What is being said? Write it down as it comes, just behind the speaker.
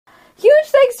Huge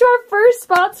thanks to our first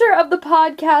sponsor of the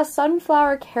podcast,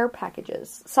 Sunflower Care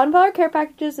Packages. Sunflower Care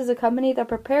Packages is a company that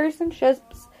prepares and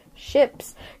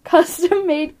ships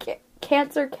custom-made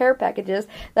cancer care packages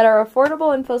that are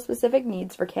affordable and fill specific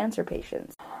needs for cancer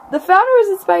patients. The founder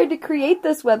was inspired to create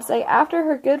this website after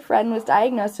her good friend was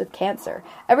diagnosed with cancer.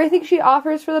 Everything she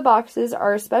offers for the boxes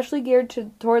are especially geared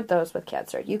toward those with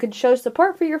cancer. You can show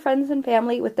support for your friends and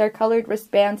family with their colored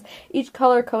wristbands, each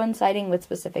color coinciding with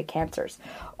specific cancers.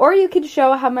 Or you can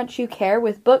show how much you care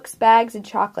with books, bags, and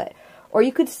chocolate. Or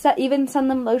you could even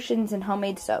send them lotions and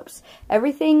homemade soaps.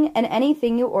 Everything and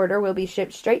anything you order will be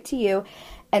shipped straight to you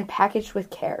and packaged with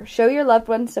care. Show your loved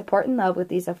ones support and love with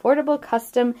these affordable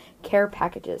custom care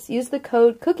packages. Use the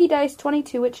code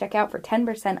CookieDice22 at checkout for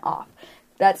 10% off.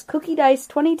 That's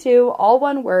CookieDice22, all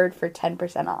one word, for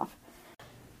 10% off.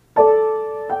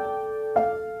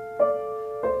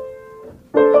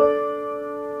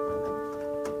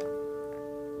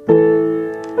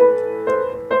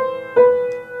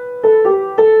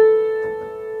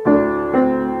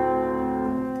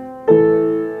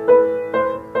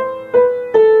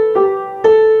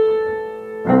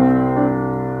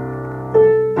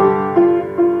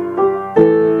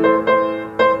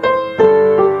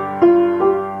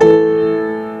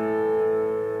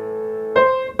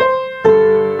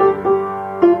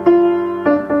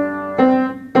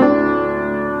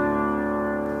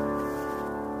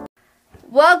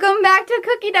 Welcome back to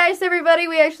Cookie Dice, everybody.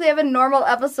 We actually have a normal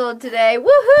episode today.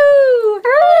 Woohoo!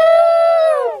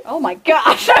 Oh my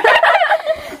gosh.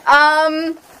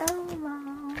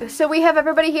 So we have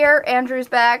everybody here. Andrew's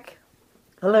back.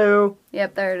 Hello.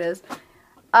 Yep, there it is. And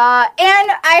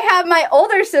I have my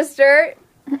older sister.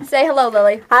 Say hello,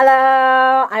 Lily.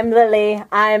 Hello, I'm Lily.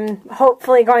 I'm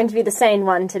hopefully going to be the sane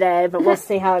one today, but we'll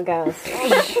see how it goes.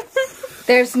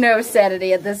 There's no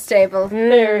sanity at this table.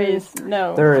 There is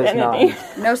no sanity.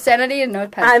 No sanity and no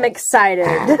pencil. I'm excited.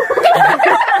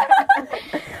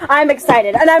 I'm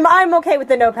excited. And I'm okay with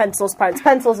the no pencils parts.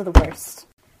 Pencils are the worst.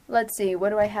 Let's see,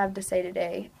 what do I have to say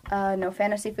today? No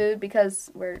fantasy food because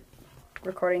we're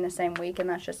recording the same week and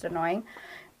that's just annoying.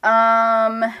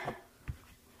 Oh,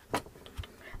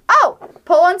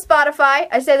 poll on Spotify.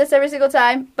 I say this every single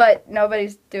time, but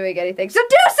nobody's doing anything. So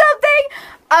do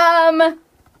something!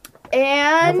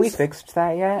 And have we fixed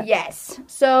that yet? Yes.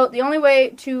 So the only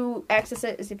way to access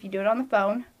it is if you do it on the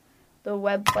phone. The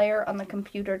web player on the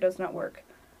computer does not work.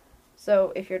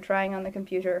 So if you're trying on the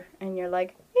computer and you're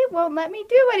like, it won't let me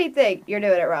do anything, you're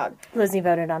doing it wrong. Lizzie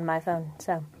voted on my phone,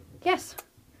 so. Yes.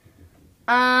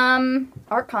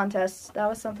 Art contests. That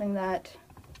was something that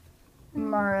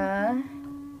Mara...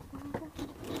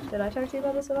 Did I talk to you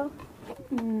about this at all?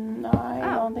 No,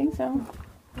 I don't think so.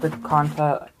 The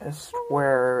contest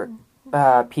where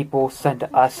people sent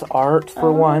us art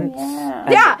for once.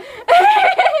 Yeah!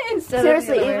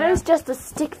 Seriously, even if it's just a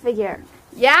stick figure.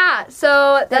 Yeah,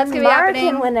 so that's going to be happening.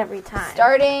 Mara can win every time.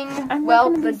 Starting, I'm well,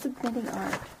 not going to be submitting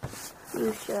art.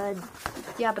 You should.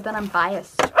 Yeah, but then I'm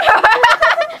biased.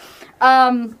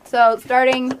 So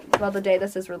starting, well, the day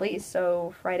this is released,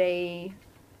 so Friday,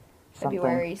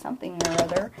 February something or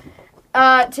other,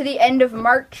 to the end of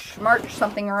March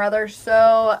something or other.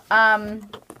 So,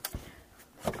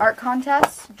 art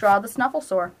contest, draw the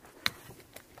Snufflesore.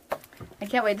 I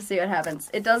can't wait to see what happens.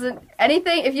 It doesn't,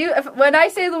 anything, when I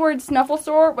say the word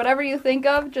Snufflesore, whatever you think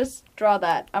of, just draw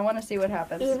that. I want to see what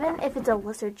happens. Even if it's a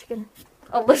lizard chicken.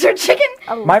 A lizard chicken?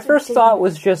 My first thought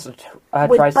was just with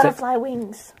butterfly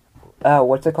wings.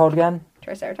 What's it called again?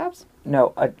 Triceratops?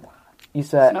 No, you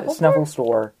said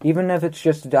Snufflesore. Even if it's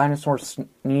just a dinosaur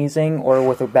sneezing or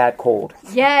with a bad cold.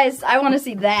 Yes, I want to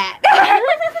see that.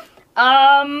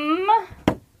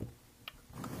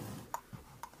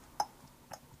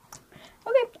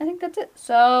 Okay, I think that's it.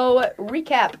 So,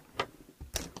 recap.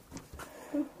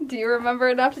 Do you remember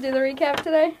enough to do the recap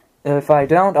today? If I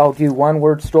don't, I'll do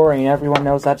one-word story and everyone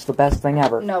knows that's the best thing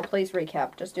ever. No, please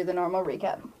recap. Just do the normal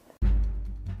recap.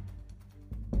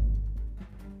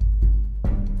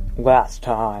 Last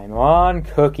time on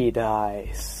Cookie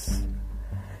Dice.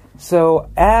 So,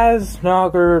 as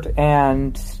Noggard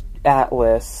and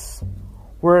Atlas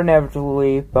were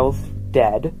inevitably both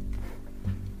dead,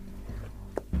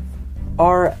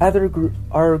 our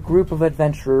group of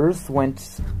adventurers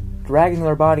went dragging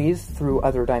their bodies through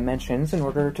other dimensions in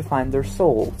order to find their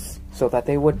souls, so that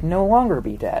they would no longer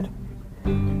be dead.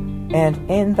 And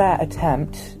in that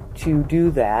attempt to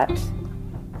do that,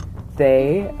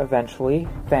 they eventually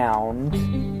found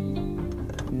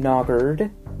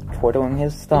Noggard twiddling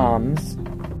his thumbs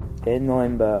in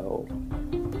limbo.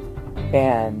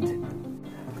 And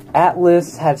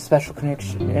Atlas had a special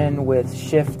connection with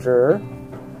Shifter,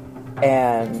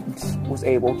 and was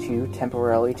able to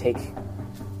temporarily take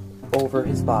over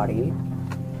his body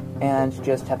and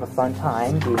just have a fun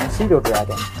time being a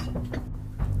pseudo-dragon.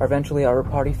 Eventually, our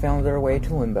party found their way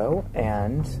to Limbo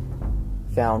and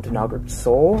found Nogard's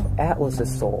soul,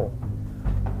 Atlas's soul.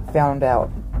 Found out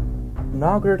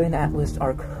Nogard and Atlas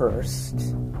are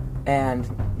cursed, and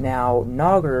now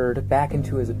Nogard, back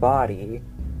into his body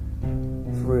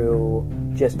through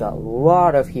just a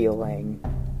lot of healing,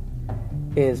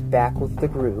 is back with the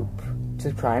group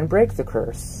to try and break the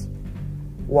curse,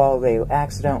 while they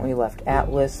accidentally left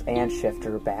Atlas and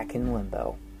Shifter back in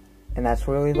Limbo. And that's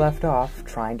where we left off,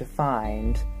 trying to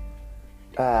find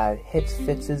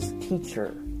Fitz's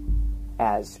teacher,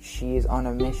 as she is on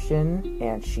a mission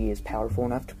and she is powerful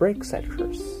enough to break said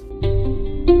curse.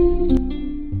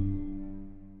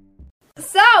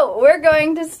 So, we're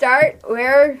going to start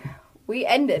where we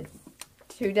ended.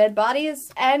 2 dead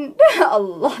bodies and a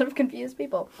lot of confused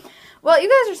people. Well, you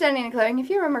guys are standing in a clearing. If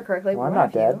you remember correctly, Well, I'm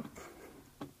not dead.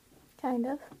 Kind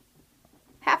of.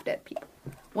 Half dead people.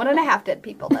 1.5 dead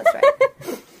people, that's right.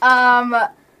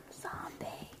 Zombie.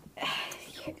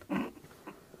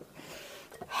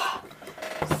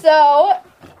 So,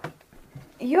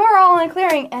 you're all in a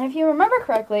clearing, and if you remember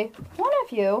correctly, one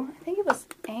of you, I think it was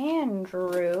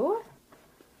Andrew,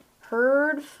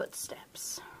 heard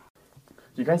footsteps.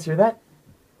 You guys hear that?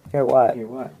 Hear what? Hear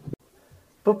what?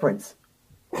 Footprints.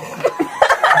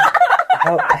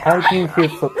 How do you hear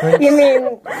footprints? You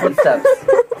mean Footsteps.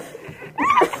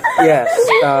 Yes.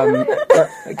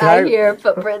 I hear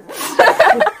footprints.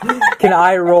 Can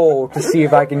I roll to see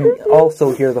if I can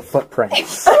also hear the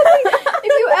footprints? If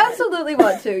you absolutely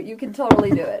want to, you can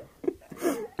totally do it.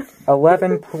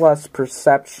 11 plus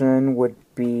perception would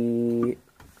be...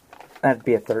 That'd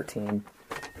be a 13.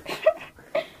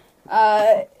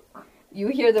 You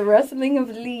hear the rustling of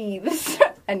leaves,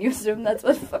 and you assume that's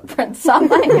what footprints sound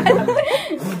like.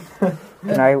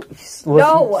 And I listen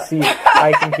No. see if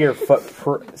I can hear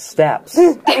footsteps.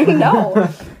 No.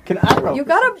 Can I roll? You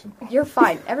gotta... You're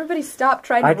fine. Everybody stop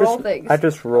trying to roll things. I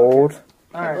just rolled.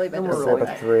 I believe it then just we're said Rolled a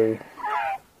that. 3.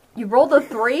 You rolled a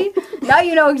 3? Now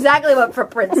you know exactly what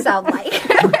footprints sound like.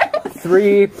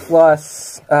 3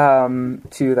 plus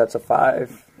 2, that's a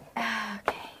 5.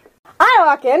 I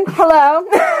walk in. Hello.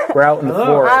 We're out in the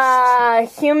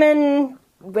forest. Human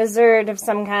wizard of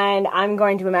some kind. I'm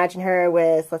going to imagine her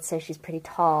with, let's say she's pretty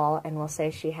tall, and we'll say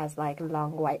she has like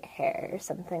long white hair or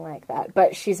something like that.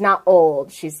 But she's not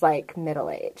old. She's like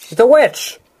middle-aged. She's a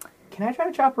witch! Can I try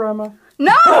to chop her armor?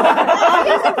 No! You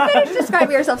guys finish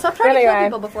describing yourself. Stop trying to kill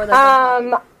people before they're done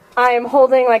talking. I am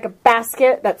holding like a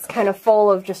basket that's kind of full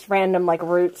of just random like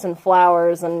roots and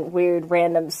flowers and weird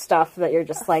random stuff that you're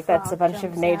just like, that's a bunch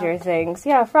of nature things.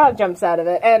 Yeah, a frog jumps out of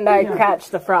it, and I catch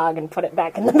the frog and put it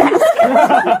back in the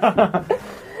basket.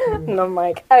 And I'm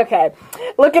like, okay.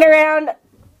 Looking around,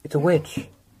 It's a witch.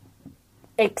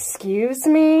 excuse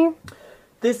me?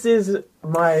 This is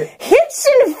my... Hits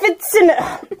and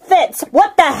Fitz,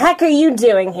 what the heck are you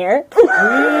doing here? We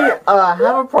have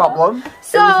a problem.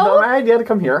 So- It was not my idea to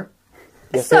come here.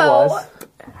 Yes, it So, was.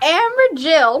 Amber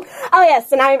Jill, Oh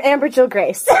yes, and I'm Amber Jill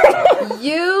Grace.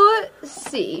 you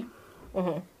see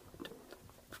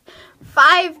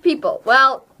 5 people.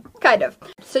 Well, kind of.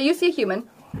 So you see a human,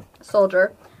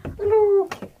 soldier,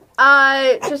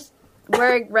 just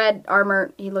wearing red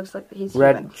armor. He looks like he's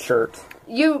Red human. shirt.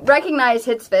 You recognize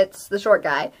Fitz, the short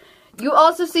guy. You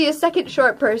also see a second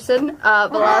short person,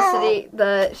 Velocity.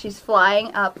 She's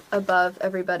flying up above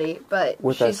everybody, but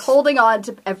With she's us. holding on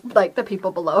to like the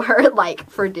people below her, like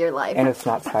for dear life. And it's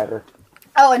not Spider.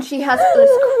 Oh, and she has this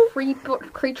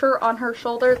creature on her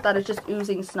shoulder that is just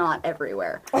oozing snot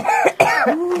everywhere.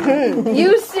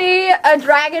 You see a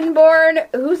dragonborn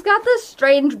who's got this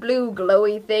strange blue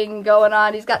glowy thing going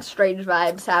on. He's got strange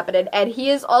vibes happening, and he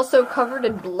is also covered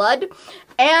in blood.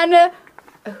 And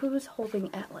who's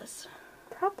holding Atlas?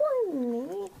 Probably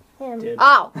me. Him.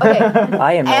 Oh, okay.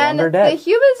 I am no And longer the dead.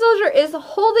 human soldier is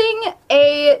holding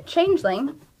a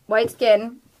changeling, white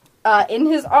skin, in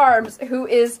his arms, who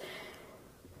is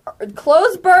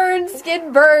clothes burned,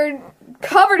 skin burned,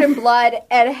 covered in blood,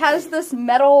 and has this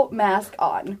metal mask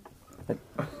on.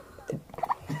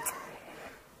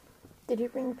 Did you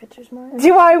bring pictures more?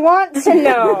 Do I want to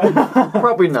know?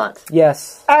 Probably not.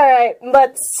 Yes. Alright,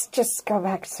 let's just go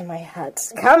back to my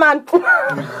hut. Come on.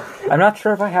 I'm not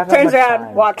sure if I have that Turns much around,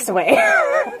 time. walks away.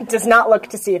 Does not look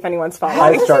to see if anyone's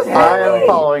following. I start I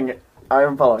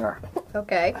am following her.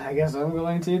 Okay. I guess I'm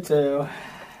going to too.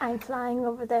 I'm flying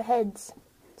over their heads.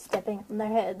 Stepping on their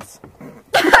heads.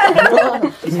 Heavy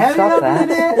stop up that?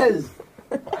 it is!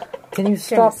 Can you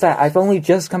stop that? I've only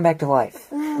just come back to life.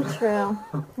 True.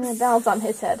 The bell's on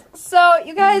his head. So,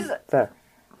 you guys There.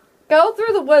 go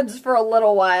through the woods for a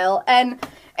little while, and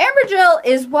Amberjill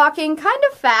is walking kind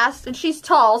of fast, and she's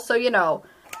tall, so, you know,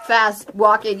 fast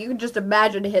walking. You can just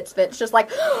imagine Hits Fit's just like,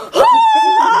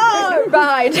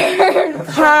 behind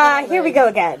her. Here we go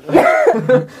again.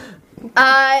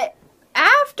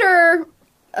 After,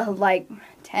 like,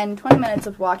 10, 20 minutes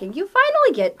of walking, you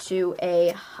finally get to a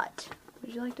hut.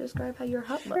 Would you like to describe how your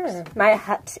hut looks? My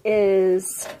hut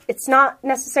is, it's not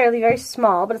necessarily very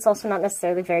small, but it's also not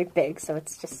necessarily very big, so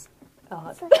it's just a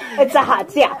hut. It's a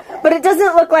hut, yeah. But it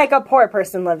doesn't look like a poor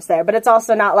person lives there, but it's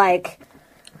also not like,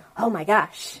 oh my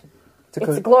gosh,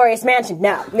 it's a glorious mansion.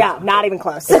 No, not even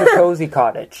close. It's a cozy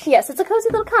cottage. Yes, it's a cozy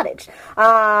little cottage.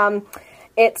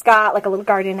 It's got like a little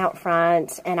garden out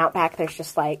front, and out back there's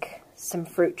just like some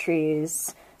fruit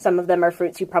trees. Some of them are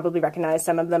fruits you probably recognize,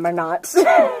 some of them are not.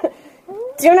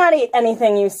 Do not eat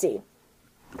anything you see.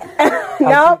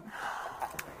 No.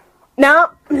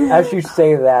 As you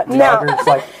say that,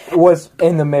 Jagger's was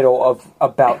in the middle of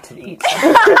about to eat.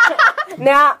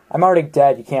 No. I'm already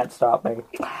dead, you can't stop me.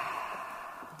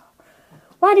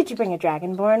 Why did you bring a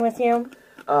dragonborn with you?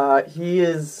 He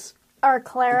is... Our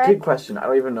cleric. Good question. I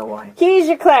don't even know why. He's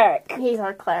your cleric. He's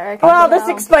our cleric. Well, this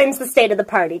explains the state of the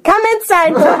party. Come inside.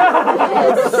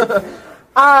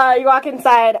 You walk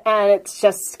inside, and it's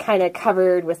just kind of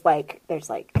covered with,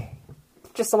 there's,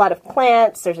 just a lot of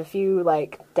plants. There's a few,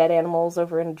 dead animals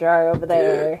over in a jar over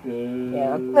there.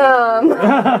 Yeah.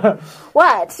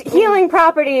 What? Healing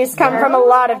properties come from a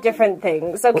lot of different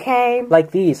things, okay?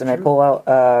 Like these, and I pull out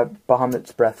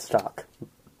Bahamut's breath stock.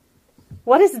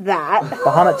 What is that?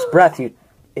 Bahamut's breath, you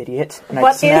idiot. And I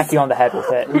What smack is- you on the head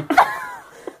with it.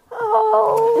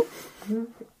 Oh.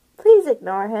 Please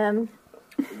ignore him.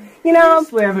 You know,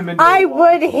 Slam him into I the wall.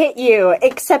 would hit you,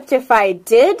 except if I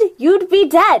did, you'd be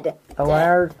dead. Oh,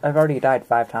 I've already died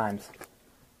 5 times.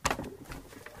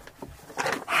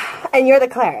 And you're the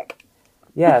cleric.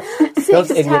 Yes, those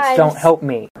idiots times. don't help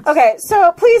me. Okay,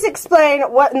 so please explain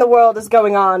what in the world is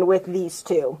going on with these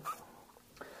two.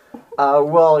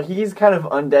 Well, he's kind of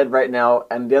undead right now,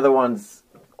 and the other one's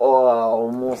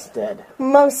almost dead.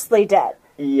 Mostly dead.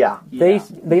 Yeah. They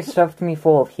stuffed me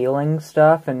full of healing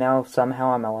stuff, and now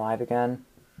somehow I'm alive again.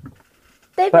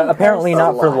 They've But been apparently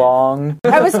not for alive. long.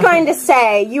 I was going to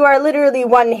say, you are literally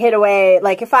one hit away.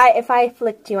 Like, if I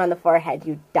flicked you on the forehead,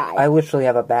 you'd die. I literally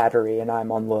have a battery, and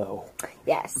I'm on low.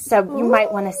 Yes, so you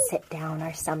might want to sit down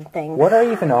or something. What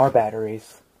are even our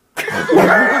batteries?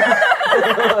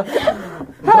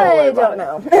 I don't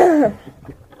know.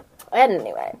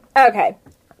 Anyway, okay.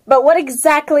 But what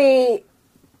exactly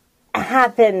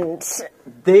happened?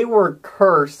 They were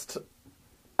cursed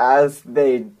as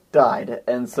they died,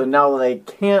 and so now they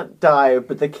can't die,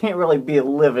 but they can't really be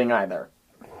living either.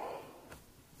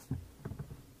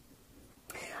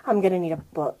 I'm gonna need a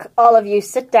book. All of you,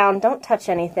 sit down, don't touch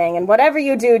anything, and whatever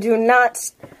you do, do not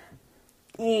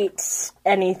eat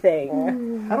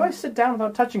anything. How do I sit down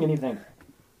without touching anything?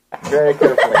 Very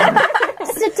carefully.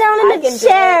 Sit down in the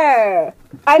chair!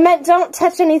 I meant don't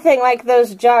touch anything like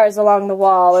those jars along the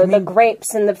wall, or the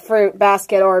grapes in the fruit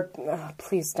basket, or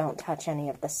please don't touch any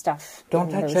of the stuff Don't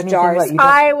in touch those anything jars. that you don't-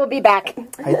 I will be back.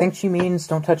 I think she means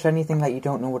don't touch anything that you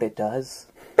don't know what it does.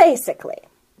 Basically.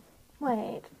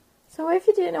 Wait. So what if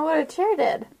you didn't know what a chair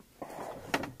did?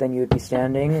 Then you would be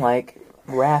standing like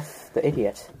Wrath the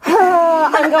idiot.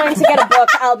 I'm going to get a book.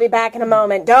 I'll be back in a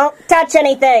moment. Don't touch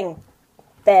anything!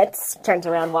 Fitz turns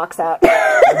around, walks out.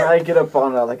 And I get up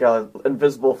on a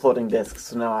invisible floating disc,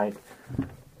 so now I'm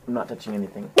not touching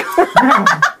anything.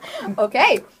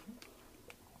 Okay.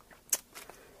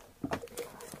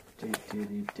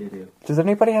 Does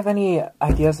anybody have any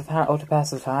ideas of how to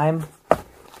pass the time?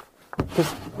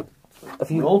 Because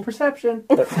Roll perception.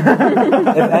 if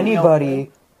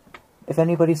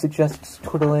anybody suggests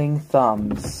twiddling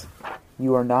thumbs,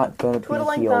 you are not going to be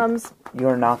Twiddling healed. thumbs. You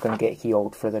are not going to get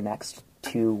healed for the next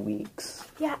 2 weeks.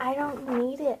 Yeah, I don't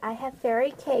need it. I have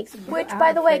fairy cakes, which,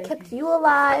 by the way, kept you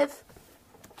alive.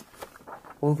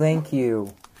 Well, thank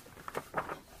you.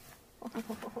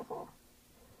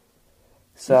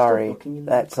 Sorry,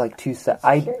 that's like 2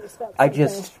 I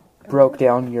just broke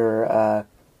down your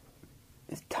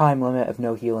time limit of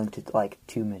no healing to like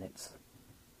 2 minutes.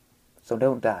 So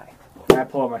don't die. I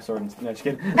pull out my sword and... No, just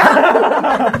kidding.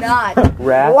 Not.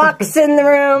 Wrath, Walks in the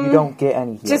room you don't get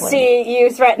any healing. to see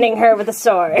you threatening her with a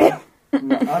sword.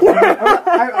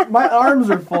 My arms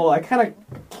are full. I kind of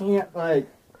can't, like...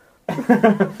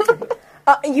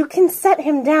 You can set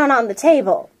him down on the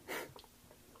table.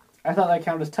 I thought that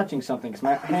counted as touching something, because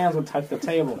my hands would touch the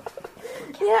table.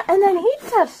 Yeah, and then he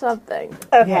touched something.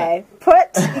 Okay, put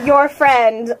your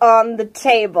friend on the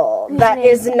table that name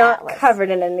is is not Atlas. covered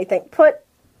in anything. Put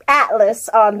Atlas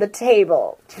on the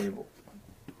table. Table.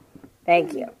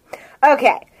 Thank you.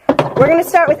 Okay, we're going to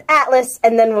start with Atlas,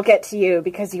 and then we'll get to you,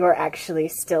 because you are actually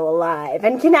still alive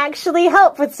and can actually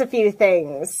help with a few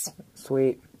things.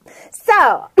 Sweet.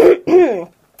 So,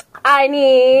 I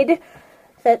need...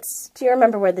 Fitz, do you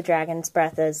remember where the dragon's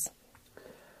breath is?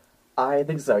 I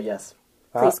think so, yes.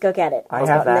 Please go get it. I It's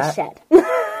have in the that. shed.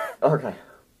 Okay.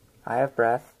 I have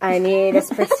breath. I need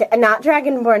a not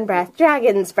dragonborn breath,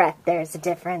 dragon's breath. There's a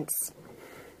difference.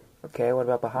 Okay, what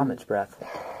about Bahamut's breath?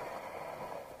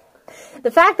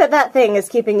 The fact that that thing is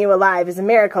keeping you alive is a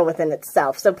miracle within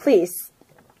itself, so please,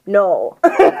 no.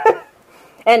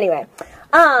 Anyway,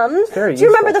 very do you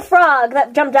remember useful. the frog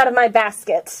that jumped out of my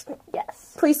basket?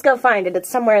 Yes. Please go find it. It's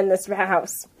somewhere in this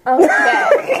house.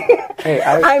 Okay. Hey,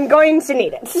 I'm going to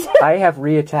need it. I have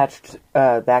reattached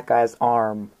that guy's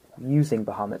arm using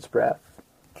Bahamut's breath.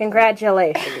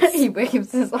 Congratulations. He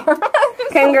waves his arm.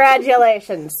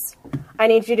 Congratulations. I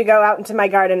need you to go out into my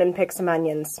garden and pick some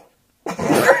onions.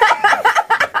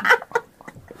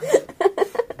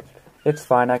 It's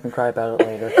fine, I can cry about it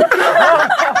later.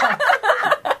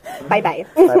 Bye-bye.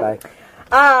 Bye-bye.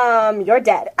 You're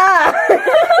dead.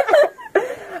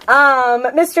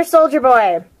 Mr. Soldier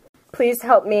Boy, please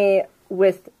help me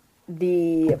with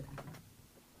the...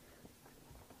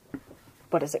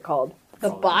 What is it called? The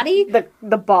body?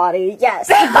 The body. Yes,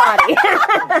 the body.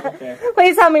 Okay.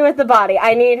 Please help me with the body.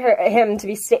 I need him to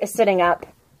be sitting up.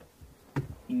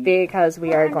 Because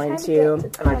we are going to...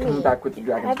 And I'm coming back with the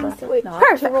dragon's breath. Wait,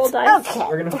 Perfect. to roll dice. Okay.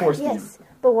 We're gonna force Yes,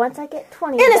 but once I get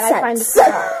 20, In a then I find a sense.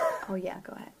 spell. Oh yeah,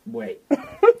 go ahead. Wait.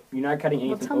 You're not cutting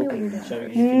anything tell me what open. you're doing. So you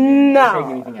can take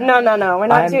anything out. No. We're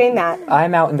not doing that.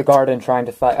 I'm out in the garden trying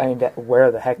to find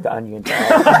where the heck the onions are.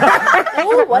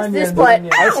 Oh, what's this? What?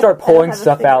 I start pulling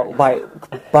stuff out by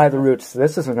the roots.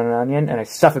 This isn't an onion, and I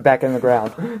stuff it back in the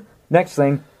ground. Next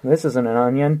thing, this isn't an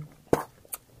onion.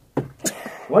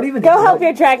 What even? Go help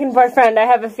your dragonborn friend. I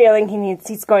have a feeling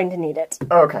he's going to need it.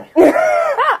 Okay.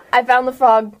 I found the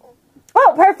frog.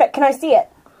 Oh, perfect. Can I see it?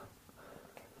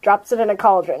 Drops it in a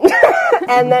cauldron.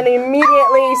 And then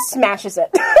immediately smashes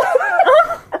it.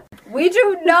 We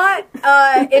do not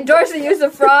endorse the use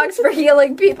of frogs for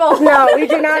healing people. No, we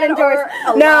do not endorse.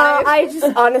 Or No, alive.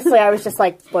 I was just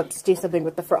like, let's do something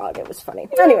with the frog. It was funny.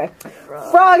 Anyway,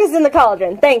 frog is in the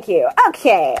cauldron. Thank you.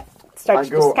 Okay. Starts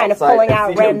just kind of pulling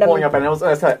out random. Pulling up and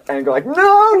and go like, no,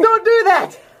 don't do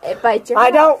that. It bites your I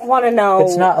mouth. don't want to know.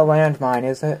 It's not a landmine,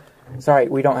 is it? Sorry,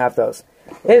 we don't have those.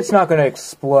 It's not going to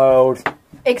explode.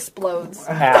 Explodes.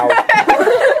 Ow.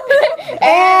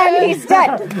 And he's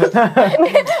dead.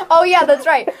 Oh yeah, that's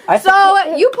right. So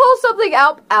you pull something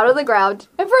out of the ground,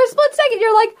 and for a split second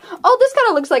you're like, "Oh, this kind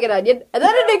of looks like an onion," and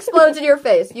then it explodes in your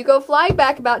face. You go flying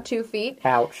back about 2 feet.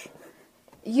 Ouch.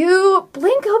 You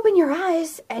blink open your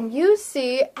eyes, and you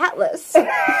see Atlas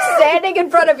standing in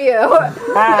front of you,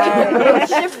 with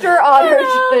Shifter on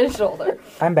his shoulder.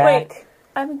 I'm back. Wait,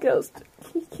 I'm a ghost.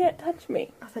 He can't touch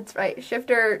me. Oh, that's right,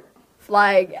 Shifter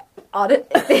flying on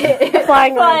it,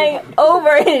 Flying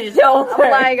over his shoulder.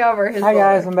 flying over his. Hi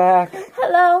guys, shoulder. I'm back.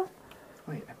 Hello.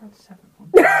 Wait, I rolled 7.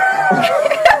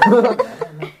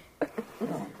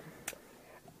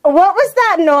 What was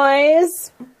that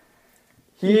noise?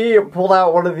 He pulled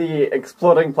out one of the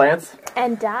exploding plants.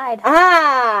 And died.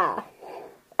 Ah!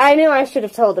 I knew I should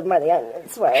have told him where the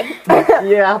onions were.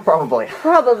 Yeah, probably.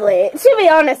 Probably. To be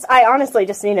honest, I honestly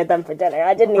just needed them for dinner.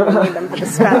 I didn't even need them for the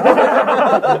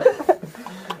smell.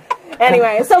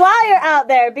 Anyway, so while you're out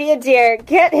there, be a dear,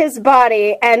 get his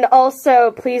body, and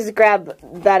also please grab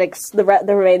that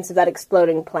the remains of that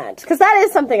exploding plant. Because that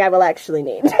is something I will actually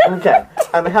need. Okay.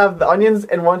 I have the onions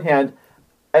in one hand,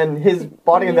 and his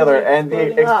body in the other, and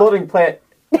the exploding plant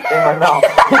in my mouth.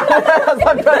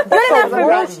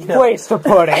 Worst place to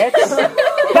put it.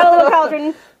 Got a little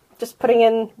cauldron. Just putting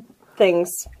in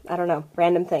things. I don't know.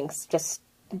 Random things. Just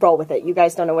roll with it. You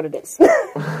guys don't know what it is.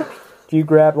 Do you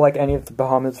grab like any of the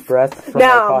Bahamut's breath from my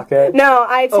pocket? No,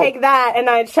 I take that and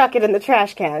I chuck it in the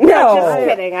trash can. No, just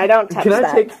kidding. I don't touch Can I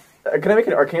that. can I make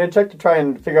an Arcana check to try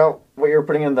and figure out what you're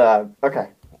putting in the... Okay.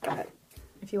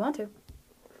 If you want to.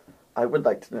 I would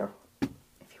like to know. If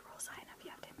you roll high enough, you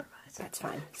have to improvise. That's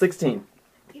fine. 16.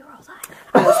 If you roll high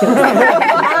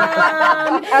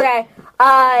enough. Okay.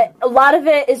 A lot of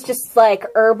it is just like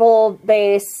herbal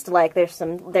based. Like there's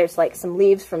like some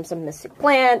leaves from some mystic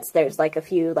plants. There's like a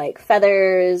few like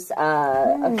feathers,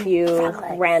 a few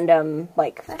random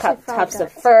like tufts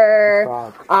of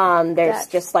fur. There's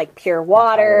just like pure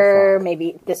water.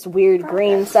 Maybe this weird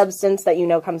green substance that you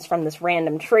know comes from this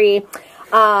random tree.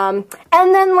 And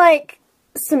then like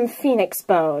some phoenix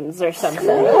bones or something.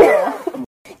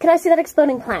 Can I see that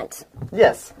exploding plant?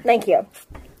 Yes. Thank you.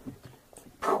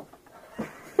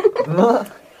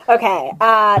 Okay,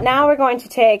 now we're going to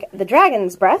take the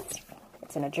dragon's breath.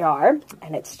 It's in a jar,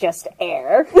 and it's just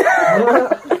air.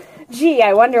 Gee,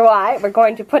 I wonder why. We're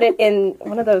going to put it in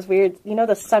one of those weird, you know,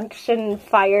 the suction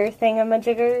fire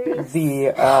thingamajiggers?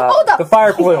 The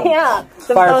fire plume. Yeah.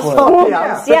 Fire those plume. plumes.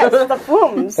 Yeah. Yes, the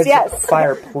plumes. It's Yes.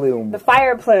 fire plume. The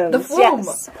fire plumes. The plume.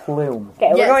 Yes. Plume. Okay,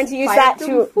 we're Yes, going to use fire that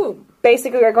plume, to... plume.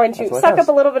 Basically, we're going to That's what it suck does.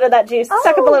 up a little bit of that juice,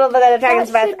 suck up a little bit of the dragon's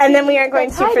that breath, should and then be we are going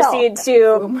the to title. proceed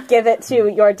to give it to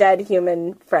your dead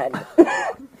human friend.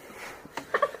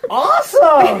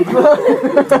 Awesome!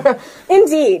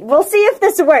 Indeed. We'll see if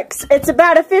this works. It's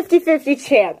about a 50-50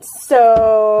 chance.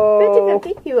 So...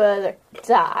 50-50, he will either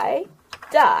die,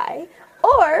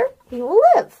 or he will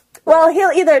live. Well,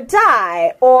 he'll either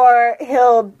die, or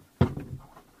he'll...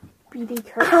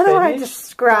 How do I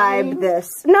describe this?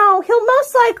 No, he'll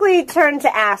most likely turn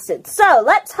to acid. So,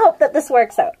 let's hope that this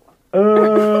works out.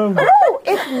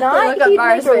 If not, Look at he'd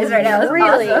Mars make a face right now. It's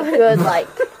really awesome. good, like,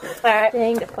 Alright.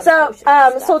 thing to put So, potions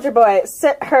and stuff. Soldier Boy,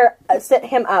 sit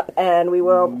him up, and we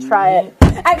will try it.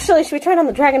 Actually, should we try it on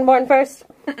the Dragonborn first?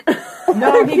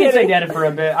 No, he can stay dead for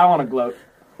a bit. I want to gloat.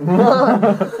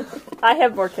 I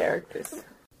have more characters.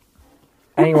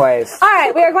 Anyways,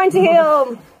 Alright, we are going to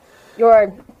heal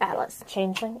your Atlas.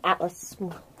 changeling? Atlas.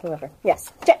 Whoever.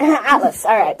 Yes. Atlas.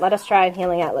 Alright, let us try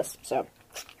healing Atlas. So,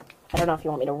 I don't know if you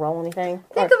want me to roll anything.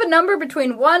 Think of a number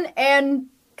between 1 and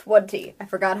 20. I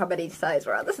forgot how many sides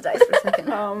were on this dice for a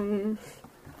second.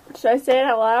 Should I say it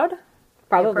out loud?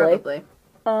 Probably.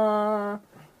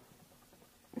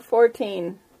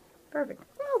 14. Perfect.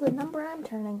 Oh, the number I'm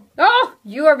turning. Oh,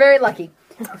 you are very lucky.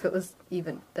 If it was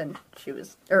even, then she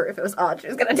was, or if it was odd, she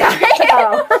was gonna die.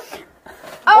 Oh.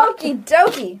 Okie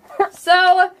dokie.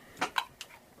 So,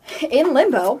 in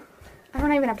Limbo, I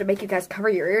don't even have to make you guys cover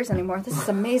your ears anymore. This is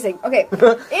amazing. Okay,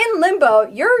 in Limbo,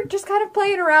 you're just kind of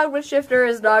playing around with Shifter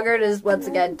as Doggart is once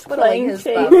again twiddling Playing his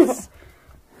chase. thumbs.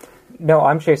 no,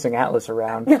 I'm chasing Atlas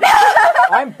around.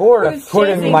 I'm bored of Who's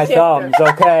twiddling chasing my Shifter? thumbs,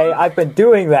 okay? I've been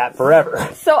doing that forever.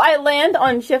 So I land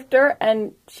on Shifter,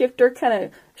 and Shifter kind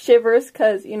of shivers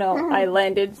because, you know, I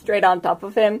landed straight on top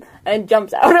of him and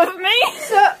jumps out of me.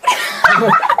 So,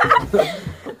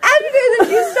 after this,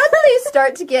 you suddenly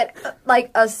start to get, like,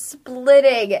 a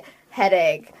splitting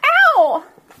headache. Ow!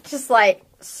 Just, like,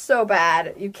 so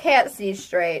bad. You can't see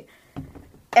straight.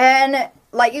 And,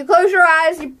 like, you close your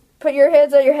eyes, you put your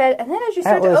hands on your head, and then as you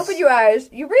start to Atlas. open your eyes,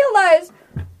 you realize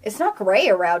it's not gray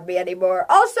around me anymore.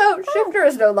 Also, Shifter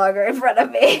is no longer in front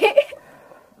of me.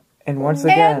 And once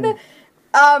again,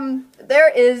 And, there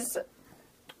is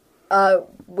a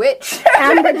witch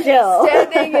Amber Jill.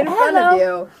 standing in front of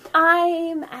you.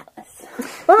 I'm Atlas.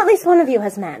 Well, at least one of you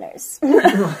has manners.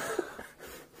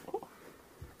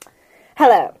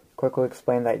 Hello. quickly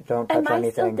explain that you don't touch Am I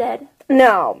anything. still dead?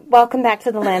 No. Welcome back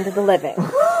to the land of the living.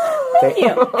 Thank you.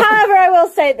 However, I will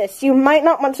say this. You might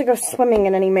not want to go swimming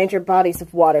in any major bodies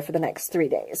of water for the next 3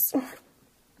 days.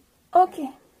 Okay.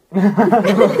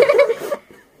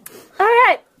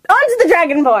 Alright. On to the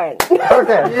Dragonborn.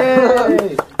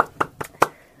 Okay.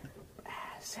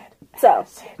 So,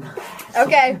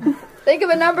 Okay. Think of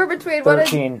a number between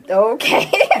 13.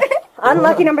 Okay.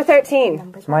 unlucky number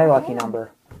 13. It's my lucky number.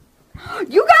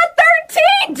 You got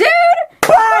 13, dude!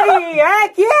 Buddy,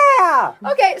 heck yeah!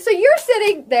 Okay, so you're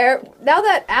sitting there, now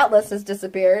that Atlas has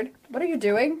disappeared. What are you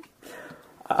doing?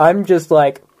 I'm just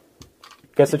like,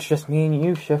 guess it's just me and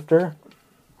you, Shifter.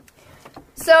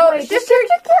 So, Did Shifter... you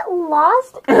get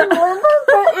lost in limbo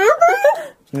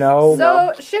forever? No.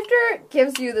 So, Shifter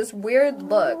gives you this weird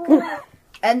look.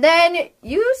 And then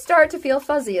you start to feel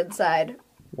fuzzy inside.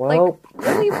 Well, Like,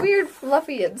 really weird,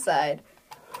 fluffy inside.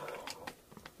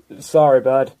 sorry,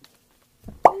 bud.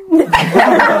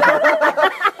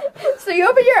 So you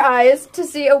open your eyes to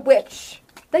see a witch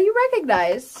that you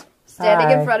recognize standing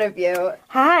Hi. in front of you.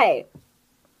 Hi.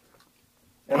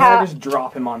 And then I just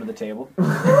drop him onto the table.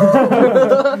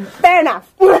 Fair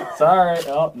enough. Sorry.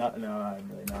 Oh, no, I'm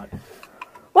really not.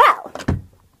 Well,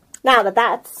 now that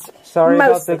that's Sorry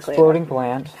about Mostly the clear. exploding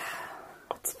plant.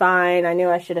 it's fine. I knew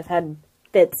I should have had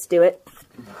Fitz do it.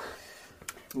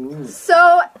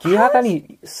 So, Do you have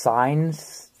any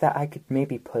signs that I could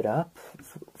maybe put up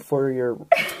for your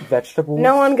vegetables?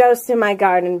 No one goes to my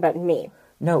garden but me.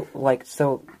 No, like,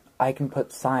 so I can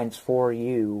put signs for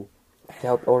you to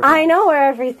help organize. I know where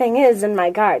everything is in my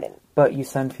garden. But you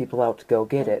send people out to go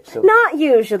get it, so... Not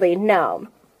usually, no.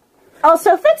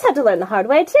 Also, Fitz had to learn the hard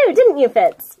way, too, didn't you,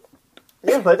 Fitz?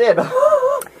 Yes, I did.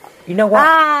 You know what?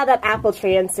 Ah, that apple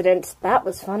tree incident. That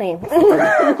was funny.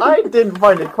 I didn't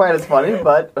find it quite as funny,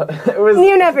 but it was...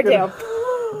 You never do.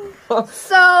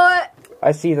 So,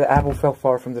 I see the apple fell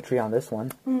far from the tree on this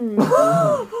one. did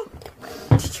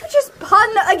you just pun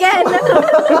again?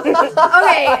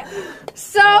 Okay,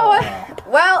 so,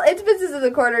 while Itchbits is in the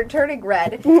corner turning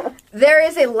red, there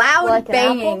is a loud Like an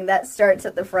banging apple? that starts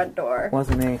at the front door.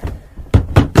 Wasn't me.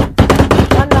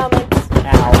 1 moment.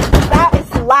 Ow. That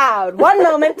is loud. 1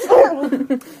 moment.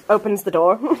 Opens the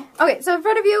door. Okay, so in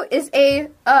front of you is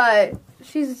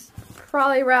she's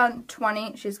probably around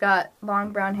 20. She's got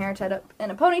long brown hair tied up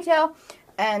in a ponytail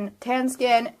and tan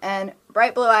skin and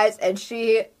bright blue eyes, and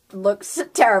she looks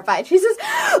terrified. She says,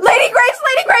 Lady Grace,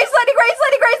 Lady Grace, Lady Grace,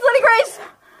 Lady Grace, Lady Grace!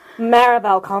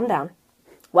 Maribel, calm down.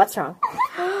 What's wrong?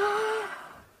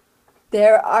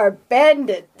 There are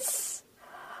bandits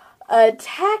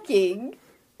attacking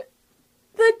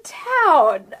the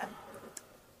town.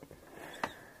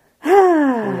 We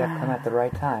have come at the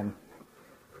right time.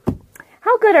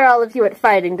 How good are all of you at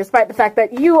fighting, despite the fact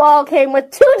that you all came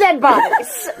with 2 dead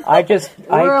bodies? I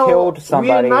killed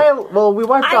somebody. We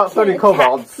wiped out 30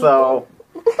 kobolds, so...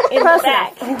 In the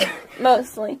back,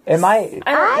 mostly. Am I...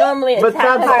 I don't normally But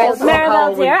attack that's her. also how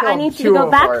Maribel, we dear, killed I need you to 2 go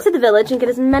of back our- to the village and get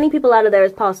as many people out of there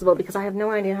as possible, because I have no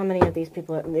idea how many of these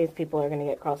people are going to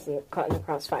get caught in the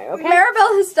crossfire, okay?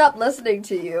 Maribel has stopped listening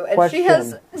to you, and she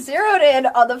has zeroed in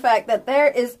on the fact that there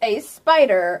is a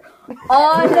spider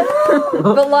on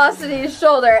Velocity's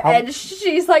shoulder, and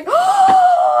she's like,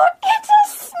 oh, it's a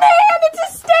stand, it's a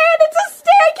stand, it's a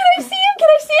stand, can I see him, can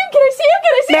I see him, can I see him,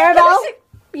 can I see him, can I Maribel? see him?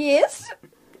 Yes?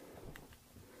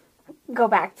 Go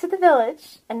back to the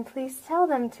village and please tell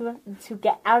them to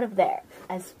get out of there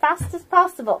as fast as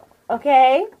possible,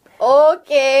 okay?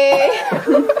 Okay.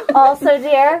 Also,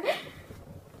 dear,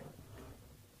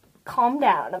 calm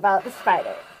down about the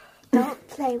spider. Don't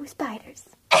play with spiders.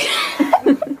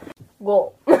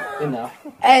 Whoa. Enough.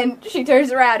 And she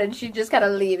turns around and she just kind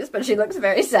of leaves, but she looks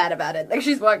very sad about it. Like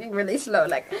she's walking really slow,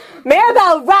 like,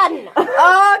 Maribel, run!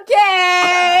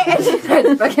 okay! And she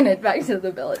starts booking it back to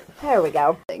the village. There we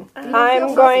go.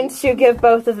 I'm going to give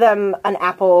both of them an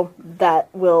apple that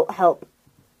will help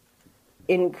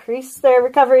increase their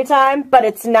recovery time, but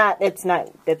it's not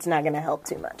going to help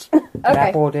too much. An Okay.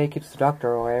 apple a day keeps the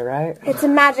doctor away, right? It's a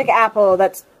magic apple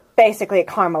that's basically a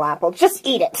caramel apple. Just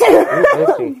eat it. Ooh,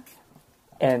 tasty.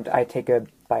 And I take a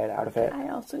bite out of it. I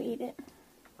also eat it.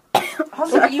 I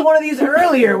was going to eat one of these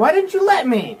earlier. Why didn't you let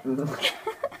me?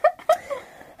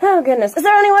 Oh, goodness. Is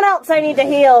there anyone else I need to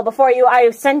heal before I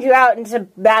send you out into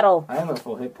battle? I am at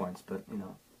full hit points, but, you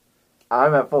know.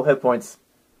 I'm at full hit points.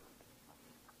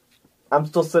 I'm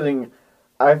still sitting...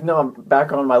 I'm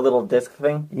back on my little disc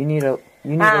thing. You need a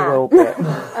little bit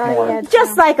more. Yeah,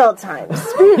 Just like old times.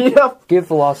 Yep. Give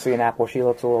Velocity an apple. She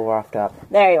looks a little roughed up.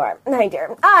 There you are. Hi, dear.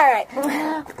 All right.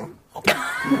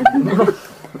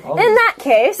 In that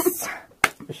case...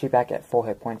 Is she back at full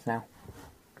hit points now?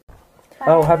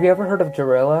 Oh, have you ever heard of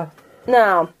Jarilla?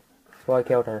 No. Well, I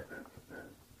killed her.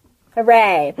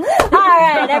 Hooray. All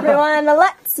right, everyone.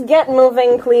 Let's get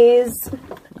moving, please.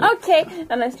 Okay,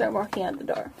 and I start walking out the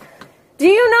door. Do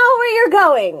you know where you're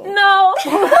going? No!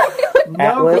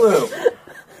 No Atlas? clue.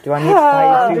 Do I need to tie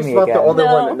you I'm to just me about the again? only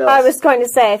No. one that knows. I was going to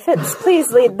say, Fitz,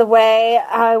 please lead the way.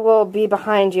 I will be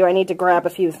behind you. I need to grab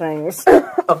a few things.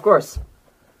 Of course.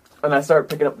 And I start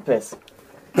picking up the pace.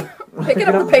 Picking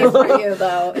up the pace for you,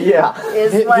 though, Yeah.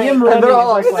 is Him like... And they're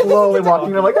all like slowly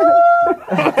walking. I'm like,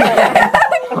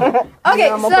 Okay,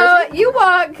 so you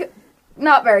walk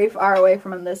not very far away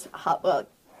from this hut. Well,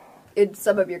 in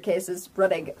some of your cases,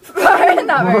 running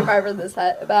not very far from this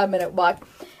hut, about a minute walk.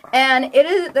 And it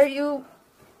is there you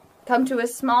come to a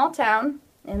small town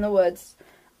in the woods.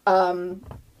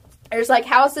 There's like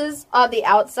houses on the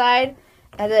outside,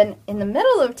 and then in the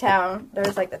middle of town,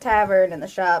 there's like the tavern and the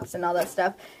shops and all that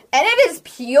stuff. And it is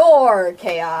pure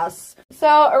chaos. So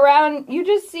around, you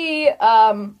just see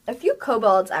a few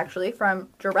kobolds, actually, from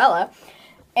Jarella,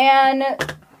 and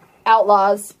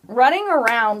outlaws running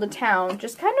around the town,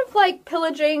 just kind of like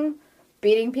pillaging,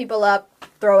 beating people up,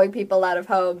 throwing people out of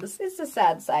homes. It's a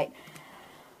sad sight.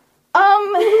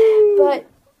 But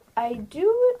I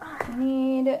do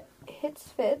need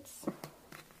Fitz.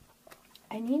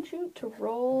 I need you to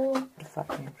roll. The fuck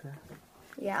nature.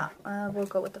 Yeah, we'll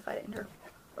go with the fight danger.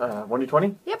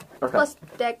 1d20? Yep. Okay. Plus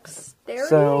dexterity,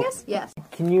 So- I guess? Yes.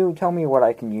 Can you tell me what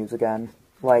I can use again?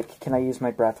 Like, can I use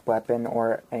my breath weapon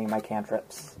or any of my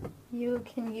cantrips? You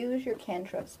can use your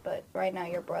cantrips, but right now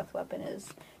your breath weapon is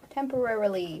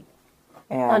temporarily...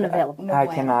 And Unavailable. No I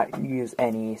way. cannot use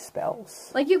any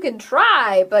spells. Like, you can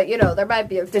try, but, there might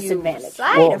be a few Disadvantage.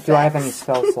 side Well, effects. do I have any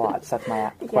spell slots? That's my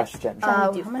question.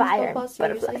 Trying to do how many fire, spell slots do you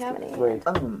butterfly usually have?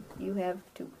 summoning. 3. You have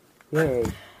 2. Yay.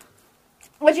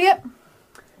 What'd you get?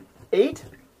 8?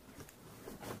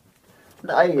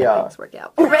 Things work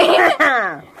out.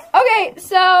 Okay,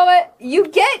 so you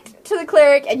get to the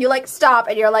cleric and you stop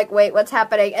and you're like, wait, what's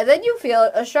happening? And then you feel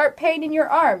a sharp pain in your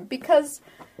arm because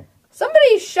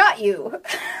somebody shot you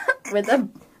with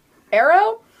an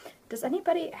arrow. Does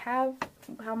anybody have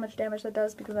how much damage that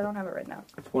does? Because I don't have it right now.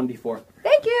 1d4.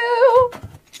 Thank you.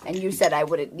 And you said I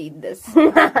wouldn't need this.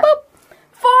 Boop.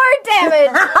 4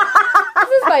 damage. This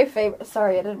is my favorite.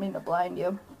 Sorry, I didn't mean to blind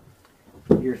you.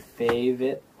 Your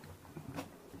favorite.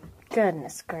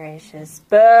 Goodness gracious.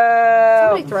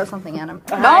 Somebody Boom. throw something at him.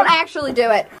 Don't actually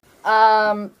do it.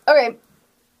 Okay.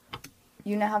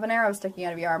 You now have an arrow sticking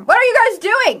out of your arm. What are you guys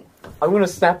doing? I'm gonna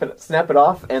snap it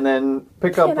off and then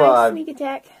pick up. Can I sneak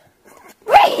attack?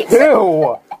 Wait!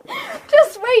 Ew!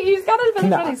 Just wait, he's gotta finish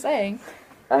No. what he's saying.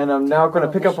 And I'm now gonna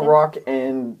pick up a rock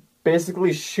and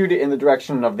basically shoot it in the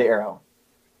direction of the arrow.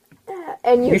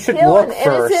 And you You should kill look an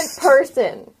innocent first.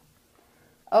 person.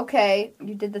 Okay,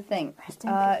 you did the thing. Is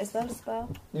that a spell?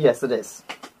 Yes, it is.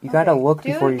 You gotta look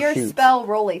Do before you your shoot. spell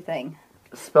rolly thing.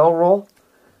 Spell roll.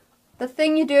 The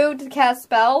thing you do to cast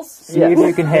spells? See if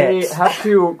you can hit. They have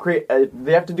to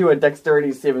they have to do a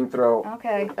dexterity saving throw,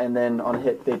 Okay. and then on a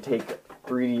hit they take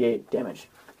 3d8 damage.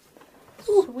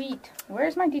 Sweet.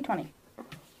 Where's my d20?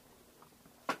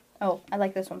 Oh, I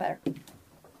like this one better.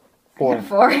 4.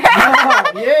 4.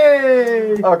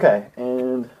 Yay! Okay,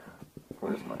 and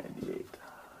where's my d8?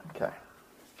 Okay.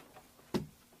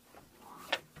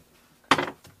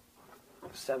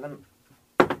 7.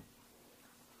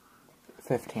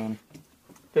 15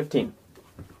 15.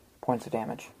 points of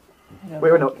damage.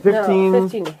 Wait, no. 15. No,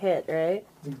 15 to hit, right?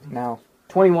 No.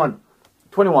 21.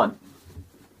 21.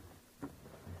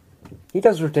 He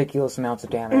does ridiculous amounts of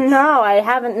damage. No, I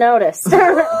haven't noticed.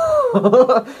 Thank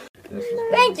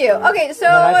you. Okay, so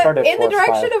And then I started in the +5.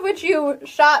 direction of which you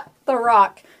shot the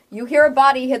rock, you hear a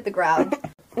body hit the ground.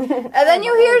 And then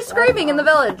you hear screaming in the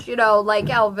village, like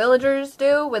how villagers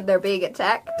do when they're being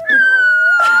attacked.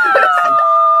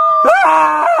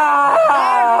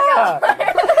 Ah!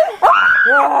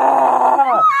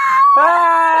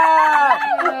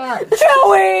 Ah!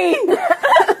 Joey!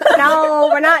 No,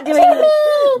 we're not doing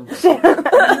this.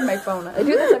 My phone. I do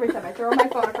this every time. I throw my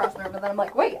phone across the room and then I'm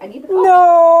like, wait, I need the phone.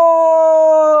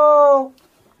 No!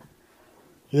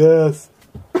 Yes.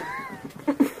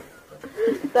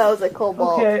 That was a cool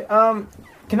ball. Okay,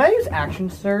 can I use action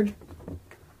surge?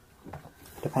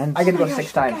 Depends. I get to go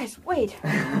 6 times. Guys, wait.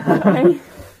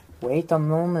 Wait a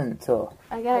moment.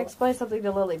 I gotta explain something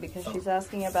to Lily because she's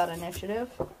asking about initiative.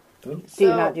 Do you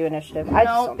not do initiative? I just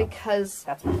No, don't know. because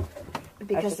That's fine.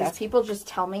 these that's- people just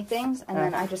tell me things and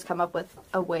then I just come up with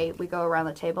a way we go around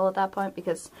the table at that point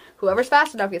because whoever's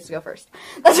fast enough gets to go first.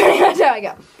 That's pretty much how I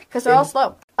go. Because they're all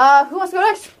slow. Who wants to go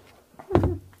next?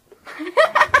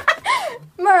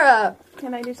 Mura,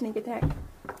 Can I do sneak attack?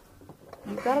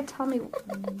 you gotta tell me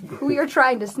who you're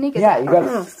trying to sneak Yeah, attack. you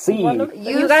gotta see.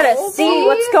 You gotta see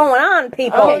what's going on,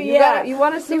 people. Oh, You yeah. you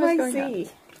want to see Who what's I going on. see?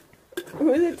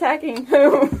 Who's attacking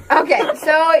who? Okay,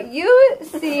 so you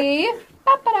see.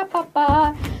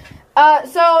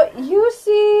 So you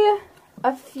see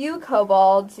a few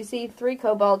kobolds. You see 3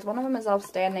 kobolds. One of them is off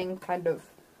standing, kind of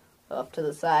off to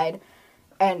the side,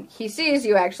 and he sees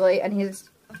you actually, and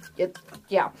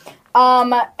yeah.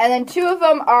 And then 2 of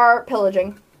them are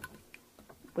pillaging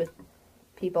with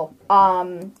people.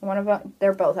 One of them,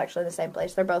 they're both actually in the same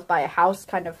place. They're both by a house,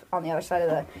 kind of on the other side of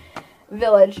the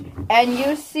village, and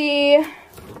you see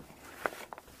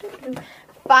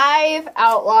 5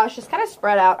 outlaws just kind of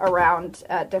spread out around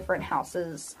different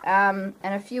houses, and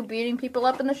a few beating people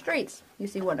up in the streets. You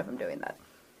see one of them doing that.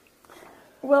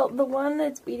 Well, the one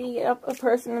that's beating up a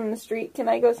person in the street, can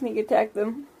I go sneak attack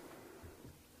them?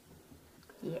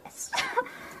 Yes.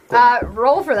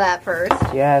 Roll for that first.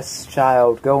 Yes,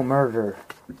 child, go murder.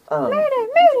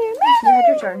 You had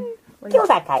your turn. Kill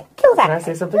that guy. Kill that Can I guy.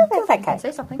 say something? Kill that guy.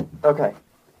 Say something. Okay.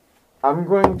 I'm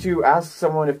going to ask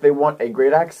someone if they want a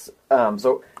great axe.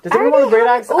 So does anyone want a great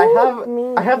axe?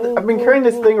 I've been carrying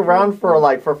this thing around for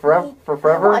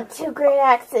forever. I want 2 great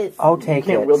axes. I'll You take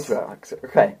can't it. wield 2 axes.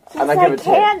 Okay. Yes, And I I give it to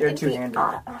you. can. You're It'd be-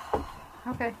 two-handed.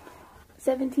 Okay.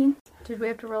 17. Did we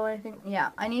have to roll anything? Yeah,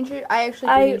 I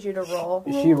actually need you to roll.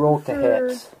 She rolled to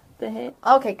hit. The hit.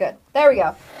 Okay, good. There we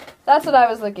go. That's what I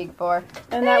was looking for.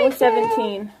 And that was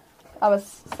 17. I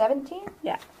was 17?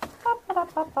 Yeah. Boop.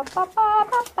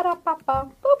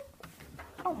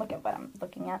 Don't look at what I'm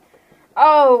looking at.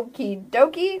 Okie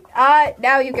dokie.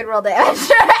 Now you can roll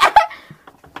damage.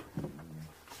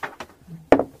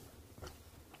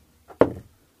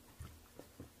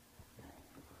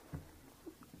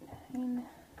 10,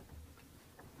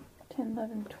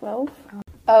 11, 12.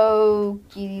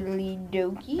 Okie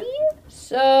dokie.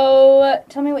 So,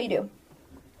 tell me what you do.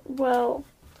 Well,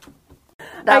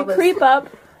 I creep up,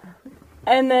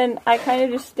 and then I kind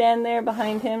of just stand there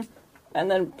behind him, and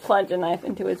then plunge a knife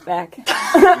into his back.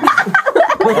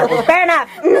 Fair enough.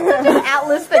 Such an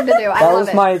Atlas thing to do. I love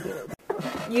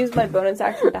it. Use my bonus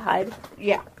action to hide.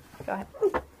 Yeah. Go ahead.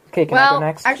 Okay, can I go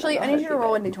next? Actually, I need you to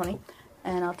roll 1d20,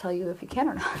 and I'll tell you if you can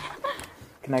or not.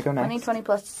 Can I go next? 1d20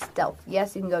 plus stealth.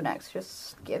 Yes, you can go next.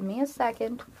 Just give me a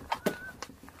second.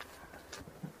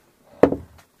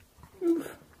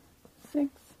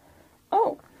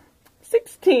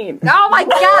 16. Oh my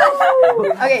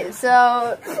god! Okay,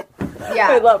 so yeah.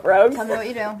 I love rogues. Tell me what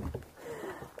you do.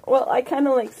 Well, I kind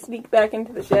of like sneak back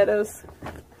into the shadows.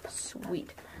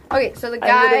 Sweet. Okay, so the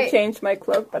I would guy. have changed my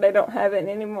cloak, but I don't have it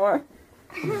anymore.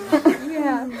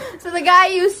 Yeah. So the guy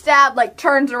you stabbed like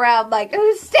turns around like,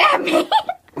 who stabbed me?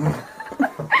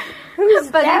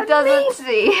 But he doesn't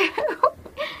see.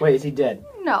 Wait, is he dead?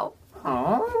 No.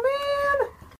 Oh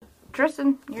man.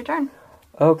 Tristan, your turn.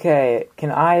 Okay,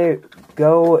 can I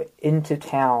go into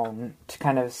town to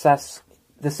kind of assess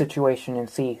the situation and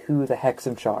see who the heck's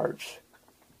in charge?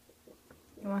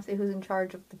 You want to see who's in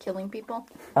charge of the killing people?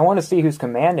 I want to see who's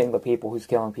commanding the people who's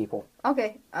killing people.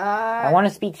 Okay. I want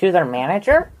to speak to their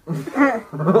manager.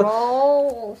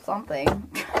 Roll something.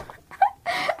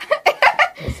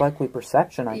 It's likely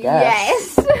perception, I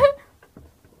guess. Yes.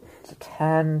 It's a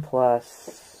 10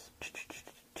 plus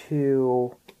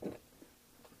 2.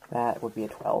 That would be a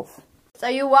 12. So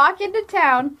you walk into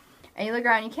town and you look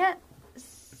around. You can't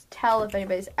tell if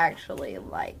anybody's actually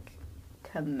like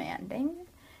commanding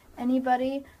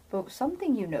anybody, but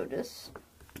something you notice,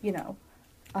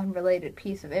 unrelated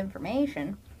piece of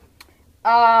information,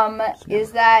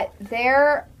 is that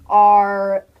there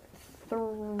are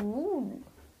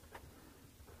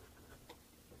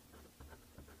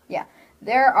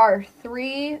there are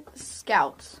 3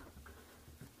 scouts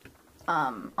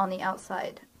on the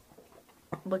outside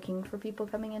looking for people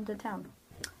coming into town.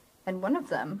 And one of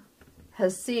them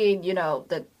has seen,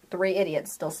 the 3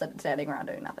 idiots still standing around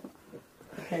doing nothing.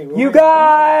 Hey, You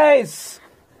guys!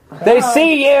 They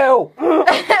see you! Who's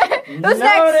next?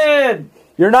 Noted!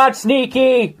 You're not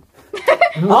sneaky!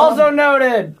 Also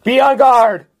noted! Be on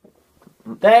guard!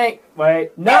 Wait.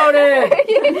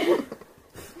 Noted!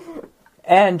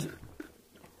 And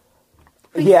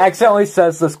he accidentally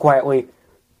says this quietly.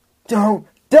 Don't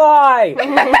die!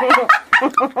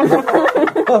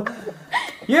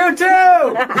 You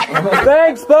too!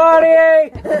 Thanks,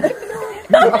 buddy!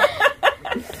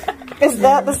 Is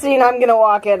that the scene I'm gonna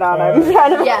walk in on? I'm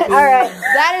trying to... Yes. Alright.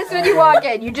 That is when you walk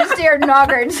in. You just hear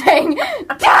Noggard saying,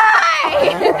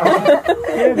 die!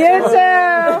 You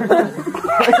too!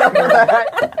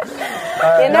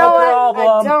 You know what?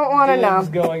 I don't want to know. Who's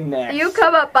going next? You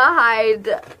come up behind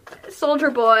Soldier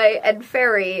Boy and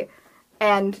Fairy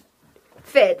and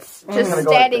Fitz, just gonna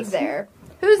go standing like this. there.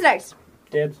 Who's next?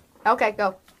 Dibs. Okay,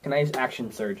 go. Can I use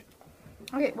action surge?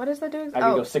 Okay, what is that doing? I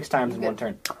can go 6 times in one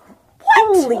turn.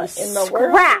 Holy in the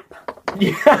world? crap!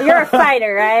 Yeah. You're a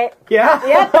fighter, right? Yeah.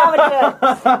 Yep, that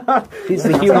would do it. He's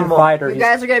the human fighter. You He's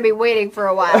guys are going to be waiting for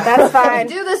a while. That's fine.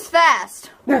 Do this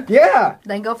fast. Yeah.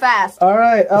 Then go fast. All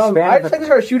right. span I of just like to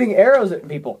start shooting arrows at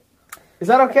people. Is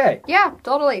that okay? Yeah,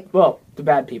 totally. Well, the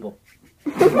bad people.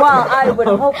 Well, I would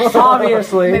hope so.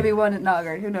 Obviously. Maybe one at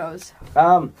Noggard, who knows?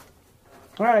 All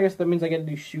right. I guess that means I get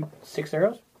to shoot 6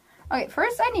 arrows. Okay,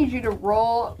 first I need you to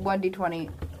roll 1d20.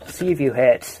 See if you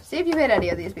hit. See if you hit any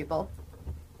of these people.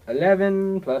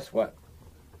 11 plus what?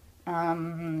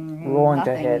 Rolling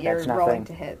to nothing. hit, You're that's rolling nothing.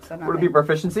 to hit, so Would it nothing. be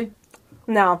proficiency?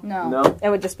 No. No. No. It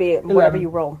would just be whatever you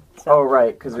roll. So. Oh,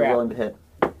 right, because you're Crap. willing to hit.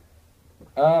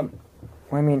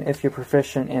 I mean, if you're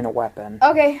proficient in a weapon.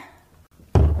 Okay.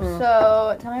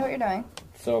 So, tell me what you're doing.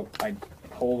 So I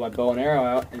pull my bow and arrow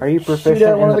out. And Are you shoot proficient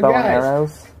at in one of the the bow and guys.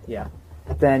 arrows? Yeah.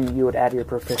 Then you would add your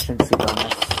proficiency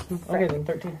bonus. Okay, then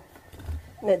 13.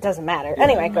 It doesn't matter.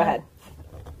 Anyway, go ahead.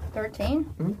 13?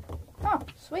 Mm-hmm. Oh,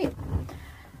 sweet.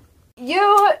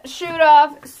 You shoot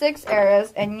off 6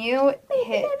 arrows, and you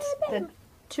hit the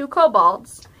 2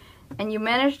 kobolds, and you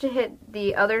manage to hit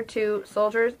the other 2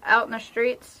 soldiers out in the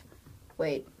streets.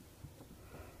 Wait.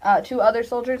 2 other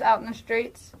soldiers out in the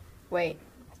streets. Wait.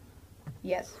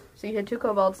 Yes. So you hit 2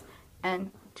 kobolds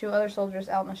and 2 other soldiers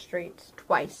out in the streets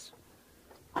twice.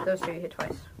 Those 2 you hit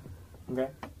twice. Okay.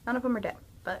 None of them are dead,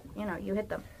 but you know you hit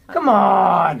them. Come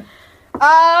on!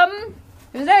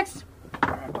 Who's next?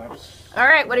 All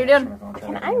right, what are you doing?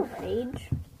 Can I rage?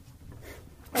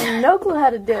 I have no clue how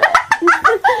to do it.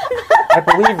 I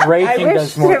believe raging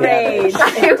does more damage.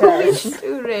 I wish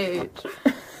to rage.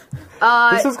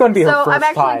 This is going to be her so first I'm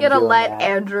actually time gonna doing let that.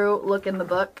 Andrew look in the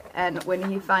book, and when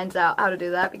he finds out how to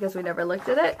do that, because we never looked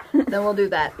at it, then we'll do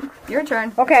that. Your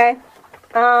turn. Okay.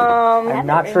 I'm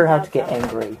not sure how to get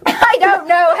angry. I don't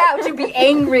know how to be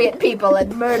angry at people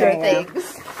and murder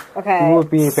things. Okay. You would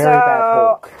be a very bad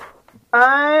Hulk.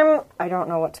 I don't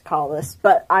know what to call this,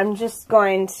 but I'm just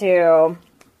going to,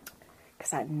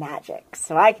 because I'm magic,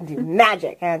 so I can do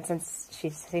magic, and since she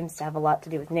seems to have a lot to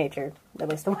do with nature, at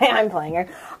least the way I'm playing her,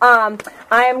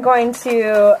 I am going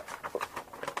to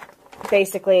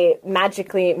basically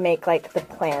magically make, like, the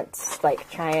plants, like,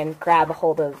 try and grab a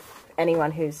hold of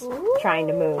anyone who's trying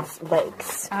to move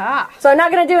legs. Ah. So I'm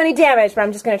not going to do any damage, but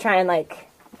I'm just going to try and, like,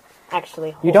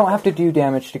 actually hold You don't have to do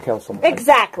damage to kill someone.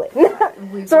 Exactly.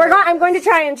 So I'm going to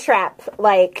try and trap,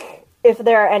 like, if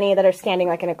there are any that are standing,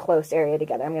 like, in a close area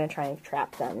together, I'm going to try and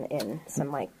trap them in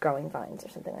some, like, growing vines or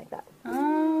something like that.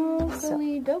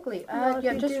 Oakley dokley.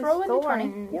 Yeah, just roll a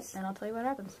d20. Yep. And I'll tell you what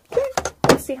happens.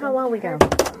 Let's see how well we go.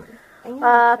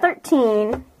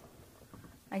 13.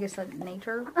 I guess that's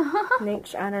nature.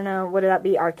 Nature, I don't know. Would that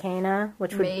be Arcana?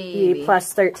 Which would Maybe. be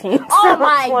plus 13. Oh so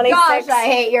my 26. gosh, I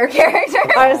hate your character.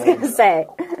 I was going to say.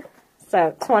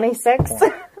 So, 26.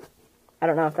 I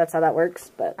don't know if that's how that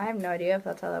works, but... I have no idea if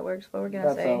that's how that works, but we're going to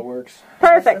That's say. how it works.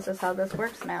 Perfect. This is how this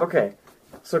works now. Okay.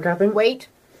 So, Catherine. Wait.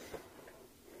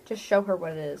 Just show her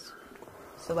what it is,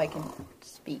 so I can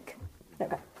speak.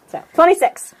 Okay. So,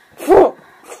 26.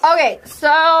 Okay,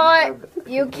 so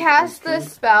you cast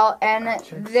this spell, and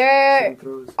there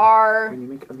are When you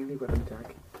make a melee weapon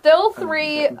attack, still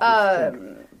 3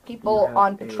 people have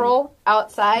on a patrol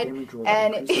outside, damage roll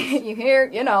that and increases. you hear,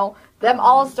 them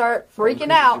all start freaking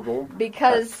out roll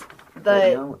because right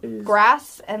the now is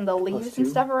grass and the leaves and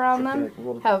 2. stuff around So, them like,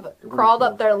 roll- have roll crawled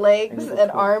up 12. their legs And you and roll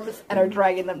 12. arms and are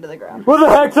dragging them to the ground. What the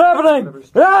heck's happening?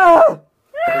 Ah!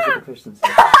 Physical proficiency.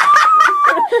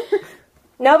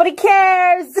 Nobody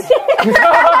cares!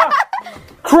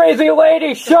 Crazy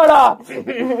lady, shut up!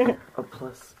 A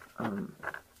plus,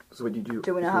 so what you do...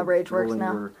 Do we know if how you're rage works rolling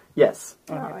now? Yes.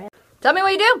 Tell me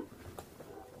what you do.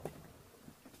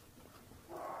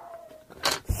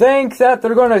 Think that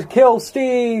they're gonna kill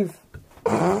Steve.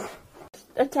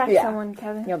 Attack Yeah. someone,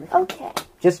 Kevin. You'll be fine. Okay.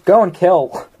 Just go and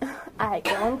kill. I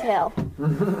go and kill.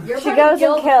 You're She goes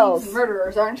and kills. these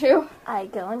murderers, aren't you? I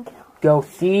go and kill. Go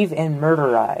thieve and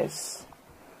murderize.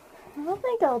 I don't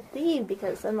think I'll thieve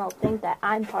because then they'll think that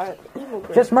I'm part of the evil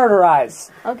group. Just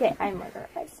murderize. Okay, I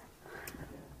murderize.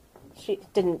 She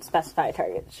didn't specify a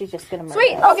target. She's just gonna murder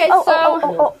Sweet. us. Okay, Oh, so oh,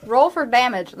 oh, oh, oh. roll for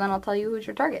damage, and then I'll tell you who's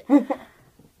your target.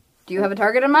 Do you have a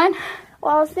target in mind?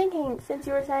 Well, I was thinking, since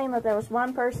you were saying that there was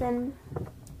one person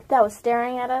that was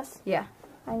staring at us, Yeah.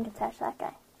 I can attach that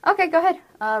guy. Okay, go ahead.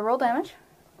 Roll damage.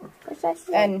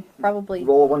 Precisely. And probably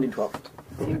Roll a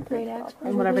 1d12. Great axe.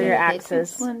 And whatever your axe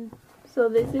is. So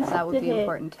this is that would to be hit,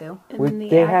 important too. and Would then the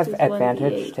they axe have is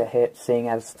advantage 1d8. to hit, seeing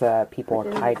as the people What are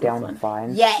is tied this down one? in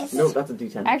vines? Yes. No, that's a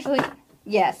d10. Actually,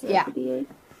 yes. Yeah. D8.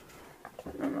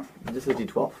 This is a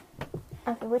d12.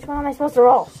 Okay, which one am I supposed to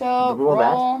roll? So Roll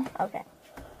that. roll. Okay.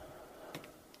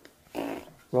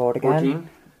 Roll it again. 14.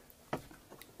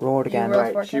 Roll it again. rolled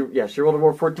Right. 14? She rolled a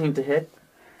roll 14 to hit.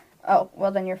 Oh,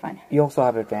 well then you're fine. You also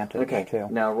have advantage Okay. too.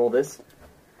 Now roll this.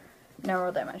 No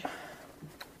roll damage.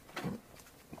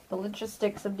 The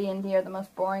logistics of D&D are the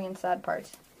most boring and sad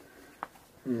parts.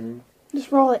 Just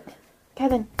roll it,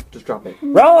 Kevin. Just drop it.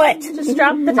 Roll it! Just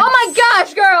drop the. Oh my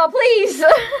gosh, girl, please!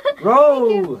 Roll!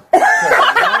 2,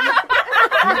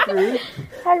 3,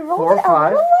 I rolled 4, it a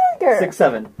 5, little longer. 6,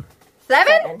 7.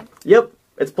 7? Yep.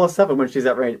 It's plus 7 when she's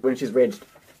at range, when she's raged.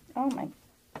 Oh my.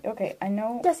 Okay, I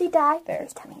know. Does he die? There.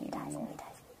 Please tell me he dies and he dies.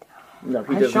 No,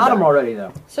 he I doesn't. shot him die. already,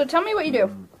 though. So tell me what you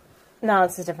do. No,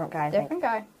 it's a different guy, I think. Different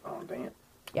guy. Oh, dang it.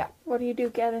 What do you do,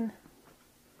 Kevin?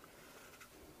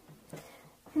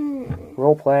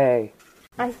 Role play.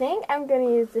 I think I'm going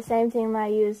to use the same thing I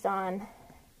used on...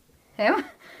 Him? I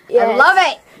Yes, love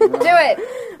it! Do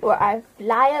it! where I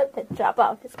fly up and drop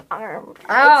off his arm.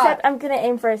 Oh. Except I'm going to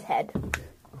aim for his head.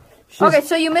 Okay,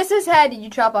 so you miss his head, you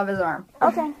chop off his arm.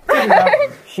 Okay.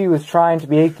 She was trying to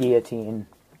be a guillotine.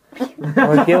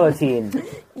 Or guillotine.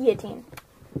 Guillotine.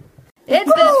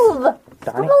 It's this. Move!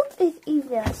 Darn it. Bolt is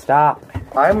evil. Stop.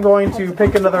 I'm going to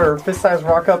pick another fist-sized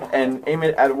rock up and aim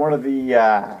it at one of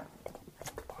the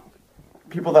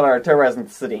people that are terrorizing the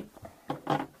city.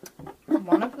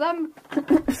 One of them?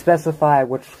 Specify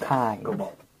which kind.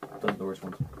 Cobalt. Those are the worst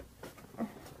ones.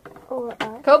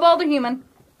 Kobold or human?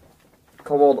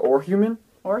 Kobold or human?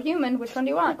 Or human, which one do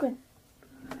you want?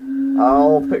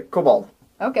 I'll pick kobold.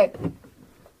 Okay.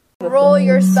 Roll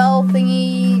your spell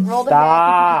thingy, roll the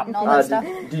Stop. hit, and all that stuff.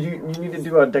 You need to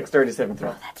do a dexterity saving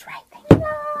throw. That's right, thank you.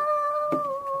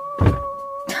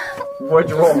 What'd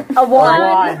you roll? A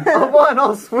 1. A 1,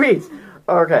 oh sweet.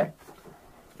 Okay.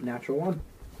 Natural one.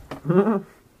 Or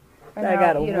I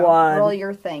got a you know, 1. Roll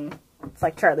your thing. It's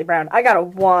like Charlie Brown. I got a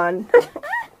 1.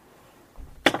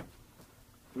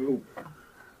 Ooh.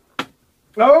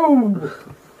 Oh!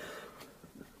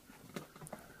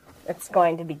 It's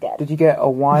going to be dead. Did you get a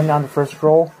 1 on the first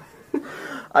roll?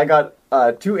 I got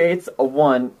 2 8s, a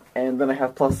 1, and then I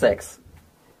have +6.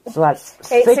 So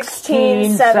that's 8,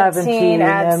 16, 17,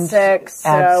 add and 6,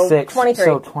 add so 6, 23.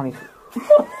 So 20.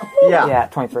 Yeah. Yeah,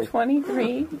 23.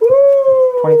 23. 23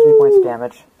 points of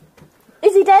damage.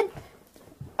 Is he dead?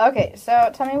 Okay,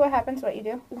 so tell me what happens, what you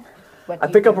do. What I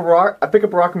do pick you up a rock. I pick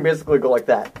up a rock and basically go like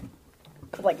that.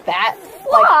 do? Like that?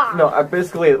 No, I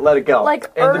basically let it go Like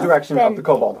in the earth direction of the bend.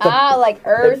 kobold. Like It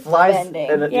earth flies bending.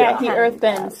 and it, Yeah, he earth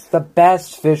bends. The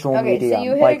best visual Okay, so medium,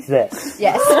 you hit like a- this.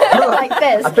 Yes, like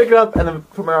this. I pick it up and then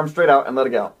put my arm straight out and let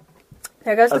it go.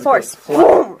 There goes the As it force. goes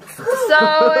flying.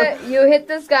 So you hit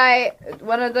this guy,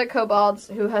 one of the kobolds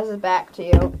who has his back to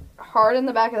you, hard in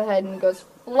the back of the head, and he goes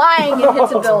flying and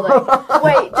hits a building.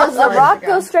 Wait, does the rock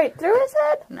go straight through his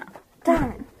head? No.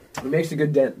 Darn. It makes a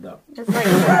good dent, though. It's like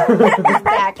his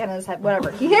back and his head,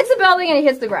 whatever. He hits a building and he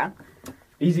hits the ground.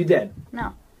 Easy dead.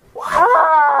 No.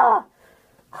 Ah!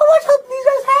 How much help do you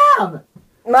guys have?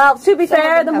 Well, to be Some of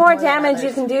fair, them the have more more than damage you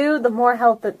others. can do, the more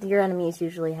health that your enemies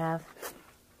usually have.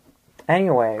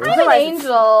 Anyway, I'm an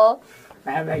angel.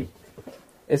 I have 8.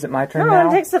 is it my turn No one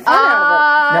now? takes the fun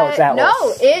out No, it's Atlas.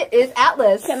 No, it is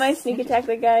Atlas. Can I sneak attack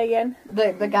the guy again?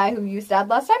 The guy who you stabbed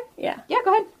last time? Yeah. Yeah,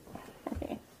 go ahead.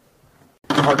 Okay.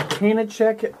 Arcana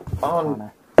check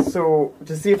on. So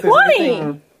to see if there's 20!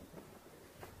 anything.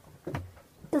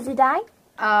 Does he die?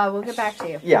 We'll get back to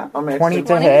you. Yeah, I'm gonna 20 to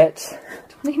 20? hit.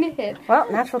 20 to hit. of it. Well,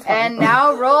 natural 20. And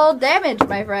now roll damage,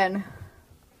 my friend.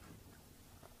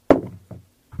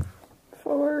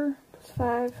 4 plus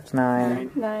 5, It's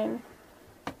 9. 9,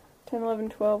 10, 11,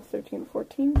 12, 13,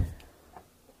 14.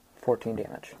 14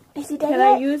 damage. Is he dead Can yet?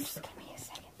 I use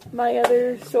my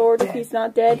other sword if he's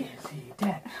not dead?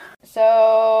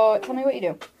 So, tell me what you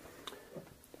do.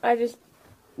 I just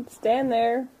stand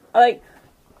there. I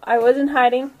wasn't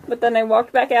hiding, but then I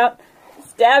walked back out,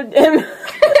 stabbed him.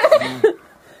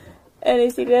 And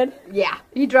is he dead? Yeah.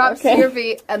 He drops Okay. to your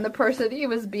feet, and the person he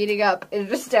was beating up is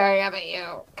just staring up at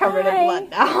you, covered in Hi. blood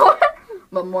now.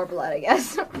 But more blood, I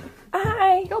guess.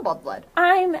 Hi, Kobold blood.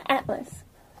 I'm Atlas.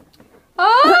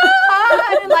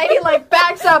 Ah! And like, he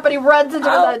backs up and he runs into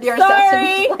Oh, the nearest house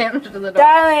sorry. and slams into the door.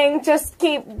 Darling, just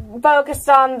keep focused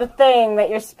on the thing that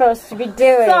you're supposed to be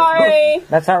doing. Sorry.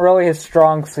 That's not really his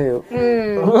strong suit.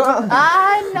 Noggard,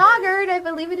 I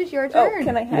believe it is your Oh, turn.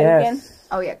 can I hide Yes. again?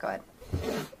 Oh, yeah, go ahead.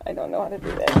 I don't know how to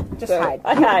do that. Just hide.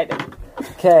 I hide.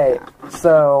 Okay,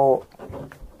 so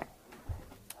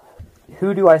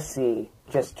who do I see?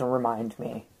 Just to remind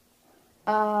me.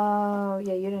 Oh,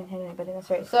 yeah, you didn't hit anybody, that's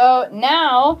right. So,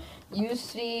 now, you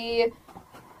see...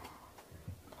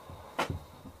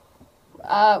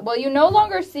 well, you no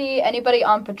longer see anybody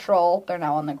on patrol. They're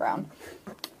now on the ground.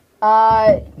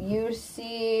 You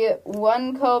see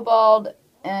one kobold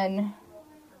and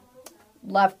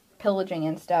left pillaging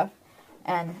and stuff.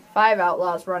 And 5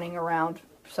 outlaws running around,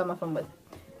 some of them with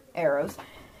arrows.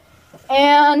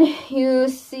 And you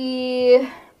see...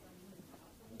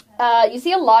 you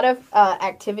see a lot of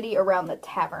activity around the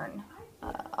tavern,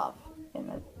 off in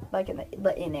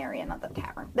the inn area, not the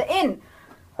tavern. The inn.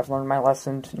 I've learned my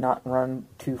lesson to not run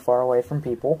too far away from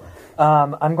people.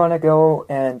 I'm going to go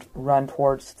and run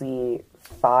towards the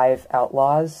 5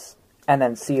 outlaws and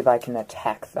then see if I can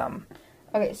attack them.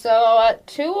 Okay, so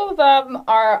 2 of them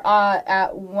are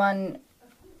at one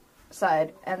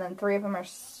side, and then 3 of them are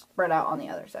spread out on the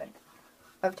other side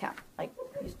of town. Like,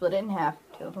 you split it in half.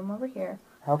 2 of them over here.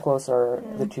 How close are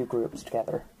the 2 groups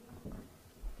together?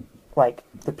 Like,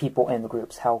 the people in the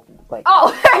groups, how, like...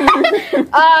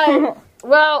 Oh!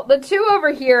 Well, the 2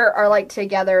 over here are,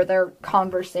 together. They're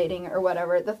conversating or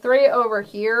whatever. The 3 over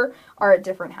here are at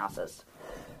different houses.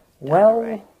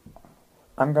 Well,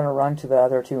 I'm gonna run to the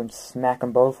other 2 and smack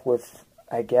them both with,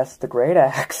 I guess, the great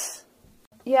axe.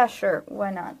 Yeah, sure.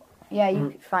 Why not? Yeah,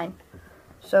 fine.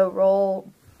 So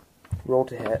roll Roll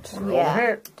to hit.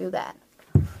 Yeah, do that.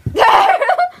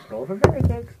 Roll for fairy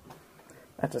cakes.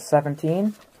 That's a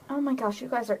 17. Oh my gosh, you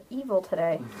guys are evil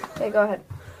today. Okay, go ahead.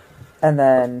 And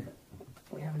then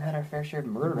We haven't had our fair share of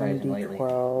murderizing lately.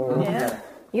 12. Yeah.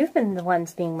 You've been the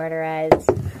ones being murderized.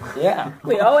 Yeah.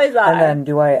 We always are. And then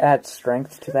do I add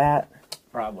strength to that?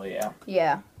 Probably, yeah.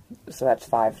 Yeah. So that's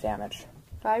 5 damage.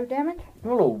 5 damage?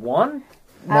 Roll a 1?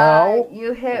 No.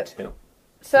 You hit. 2.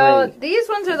 So 3. these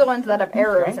ones are the ones that have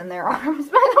arrows in their arms,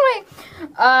 by the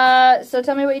way. So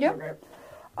tell me what you do.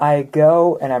 I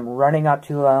go and I'm running up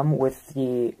to them with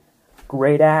the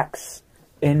great axe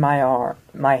in my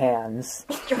hands.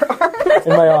 Your arm. In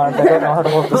my arms. I don't know how to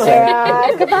hold the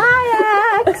same.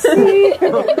 Goodbye, Axe!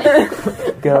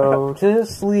 Go to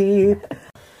sleep.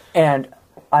 And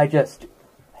I just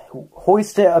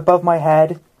hoist it above my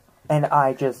head and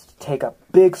I just take a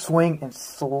big swing and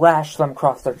slash them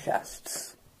across their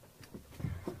chests.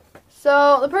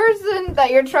 So the person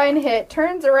that you're trying to hit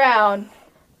turns around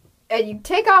and you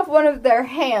take off one of their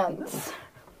hands.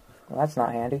 Well, that's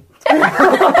not handy. Okay,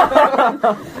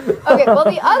 well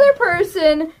the other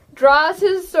person draws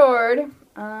his sword.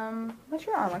 What's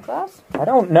your armor class? I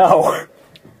don't know.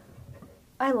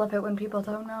 I love it when people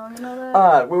don't know, you know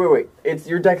that? Wait. It's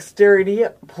your dexterity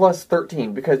plus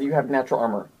 13 because you have natural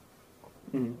armor.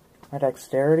 My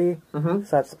dexterity? Mm-hmm.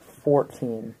 So that's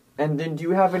 14. And then do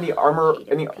you have any armor,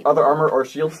 any other armor or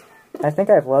shields? I think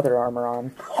I have leather armor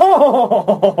on.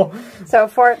 Oh! So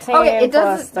 14 Okay, it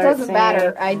plus 13. doesn't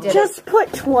matter. I did Just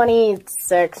put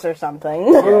 26 or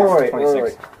something. Wait.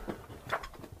 26.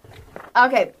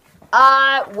 Okay.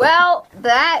 Well,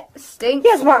 that stinks.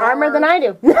 He has more armor than I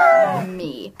do.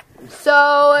 Me.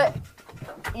 So,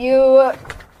 you...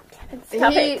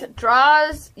 Stop he it.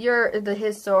 draws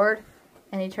his sword,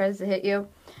 and he tries to hit you.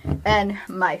 And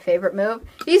my favorite move,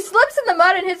 he slips in the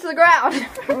mud and hits the ground.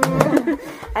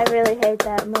 I really hate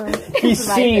that move. He my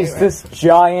sees favorite. this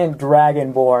giant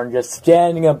dragonborn just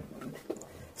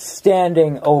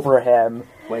standing over him.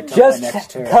 Wait till Just my next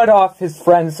turn. cut off his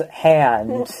friend's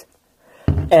hand.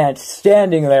 And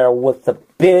standing there with the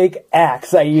big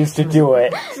axe I used to do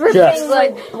it. Just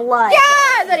like, Blood.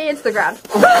 yeah, and then he hits the ground.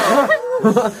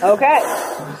 Okay.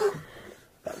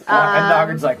 And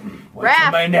Nogger's like, wait till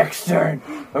Raph. my next turn.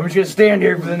 I'm just gonna stand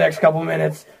here for the next couple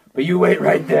minutes, but you wait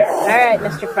right there. Alright,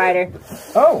 Mr. Fighter.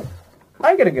 Oh,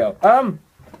 I gotta go.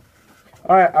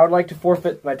 Alright, I would like to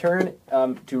forfeit my turn,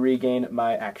 to regain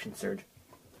my action surge.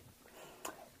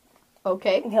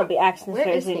 Okay. He'll be action Where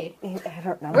is surging. I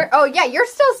don't know. Oh, yeah, you're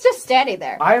still just standing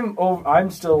there. I'm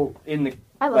still in the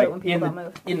I love it when people don't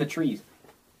move. in the trees.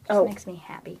 Just makes me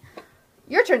happy.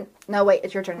 Your turn. No, wait,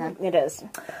 it's your turn then. It is.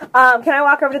 Can I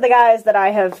walk over to the guys that I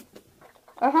have...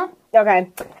 Uh-huh. Okay.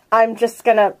 I'm just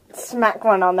gonna smack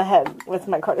one on the head with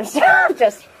my quarterstaff.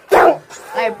 Just...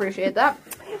 I appreciate that.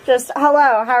 Just,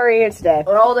 hello, how are you today?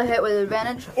 Roll the hit with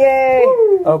advantage. Yay!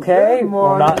 okay.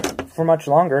 Well, not for much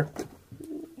longer.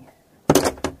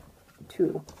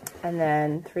 2. And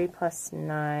then 3 plus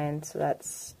 9, so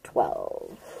that's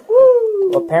 12.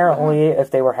 Apparently,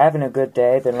 if they were having a good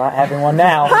day, they're not having one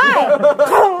now.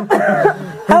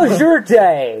 Hi! How's your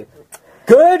day?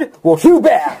 Good? Well, too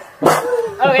bad.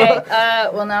 Okay,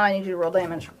 well now I need you to roll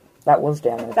damage. That was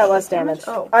damage. That was damage.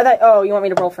 Oh. Oh, you want me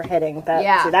to roll for hitting?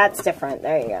 Yeah. See, that's different.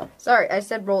 There you go. Sorry, I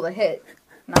said roll the hit,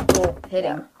 not roll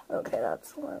hitting. Okay,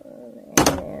 that's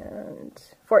 1 and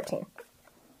 14.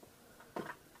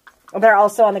 They're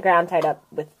also on the ground tied up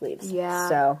with leaves. Yeah.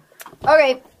 So,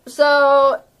 Okay,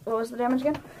 so what was the damage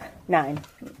again? 9.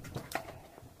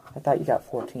 I thought you got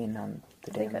 14 on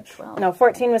the I think damage. that's 12. No,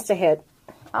 14 was to hit.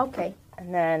 Okay.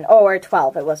 And then, or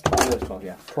 12. It was 12. It was 12,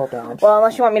 yeah. 12 damage. Well,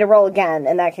 unless you want me to roll again.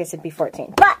 In that case, it'd be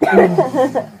 14. But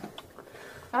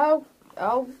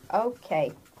Oh,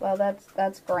 okay. Well,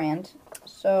 that's grand.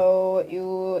 So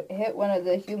you hit one of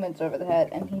the humans over the head,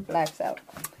 and he blacks out.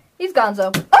 He's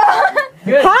gonzo.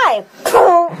 Hi!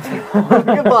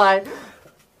 Goodbye.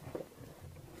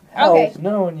 Okay,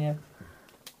 No one yet.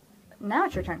 now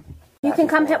it's your turn. You can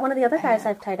come hit one of the other guys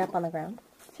I've tied up on the ground.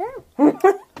 Sure.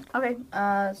 Okay,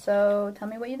 so tell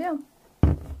me what you do.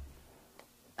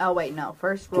 Oh, wait, no.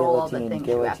 First roll all the things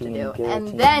you have to do,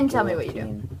 and then tell me what you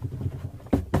do.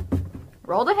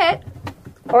 Roll the hit.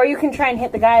 Or you can try and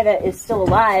hit the guy that is still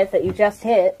alive that you just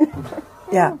hit.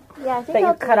 Yeah. Yeah, I think That you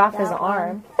I'll cut do off his that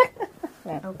arm.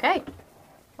 Okay.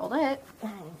 Roll the hit.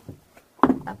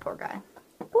 That poor guy.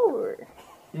 one.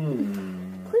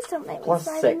 Please don't make me Plus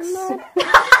slide 6. in the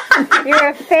mud. You're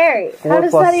a fairy. 4 How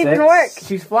does plus that even 6. work?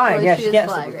 She's flying. Well, yeah, she she is can't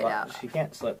flying slip. right now. She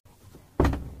can't slip.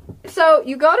 So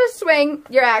you go to swing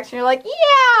your axe, and you're like, yeah,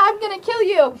 I'm gonna kill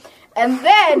you. And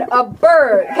then a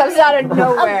bird comes out of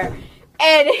nowhere.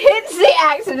 and hits the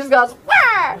axe and just goes,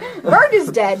 wah! Bird is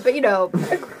dead, but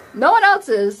no one else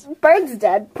is. Bird's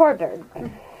dead. Poor bird.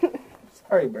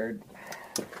 Sorry, bird.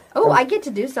 Oh, I get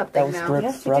to do something That was now. Brooke's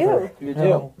Yes, you brother. You do.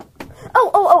 No.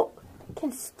 Oh.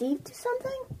 Can Steve do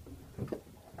something?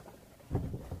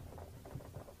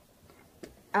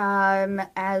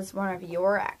 As one of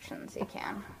your actions, you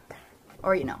can.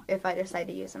 Or, if I decide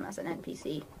to use him as an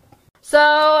NPC.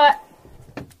 So,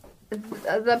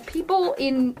 the people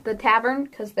in the tavern,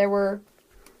 because there were...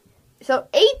 So,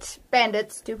 8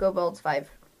 bandits, 2 kobolds, 5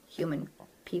 human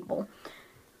people,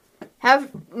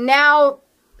 have now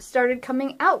started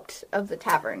coming out of the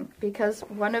tavern, because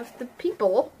one of the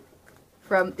people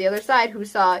from the other side who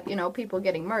saw, people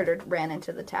getting murdered, ran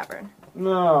into the tavern.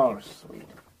 No, sweet.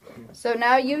 So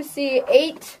now you see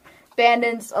 8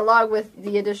 bandits along with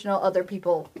the additional other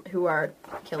people who are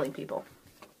killing people.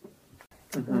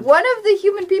 Mm-hmm. One of the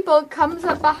human people comes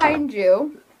up behind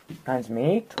you. That's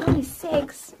me.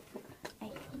 26.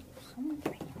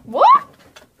 What?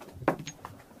 I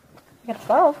got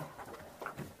 12.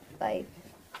 5.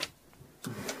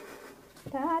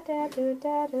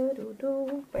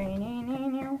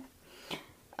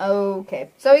 Okay,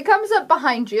 so he comes up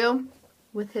behind you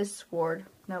with his sword.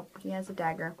 Nope, he has a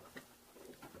dagger.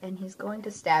 And he's going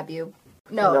to stab you.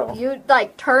 No. You,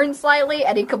 turn slightly,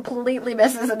 and he completely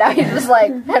misses, and now he's just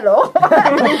like, hello.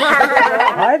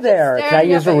 Hi there. Can I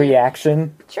use a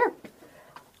reaction? Sure.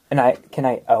 And can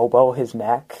I elbow his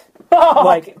neck?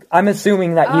 I'm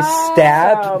assuming that he's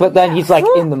stabbed, but then he's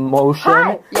in the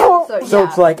motion. Yeah, So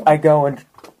it's I go and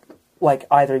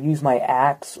either use my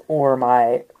axe or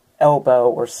my elbow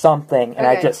or something, and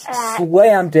I just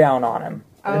slam down on him.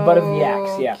 The butt of the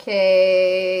axe, yeah.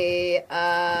 Okay,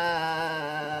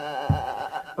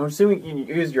 I'm assuming you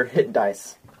use your hit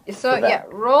dice. So, yeah,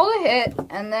 roll a hit,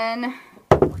 and then...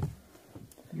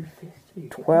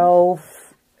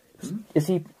 12. Is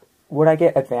he... Would I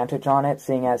get advantage on it,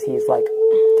 seeing as he's,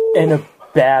 in a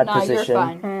bad position?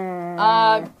 You're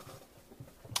fine.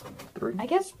 3. I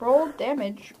guess roll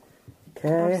damage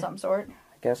Okay. of some sort. I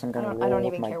guess I'm gonna roll I don't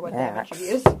with even my care what axe. damage you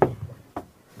use.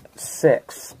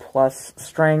 6 plus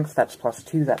strength, that's plus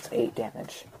 2, that's 8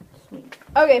 damage. Sweet.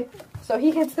 Okay, so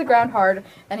he hits the ground hard,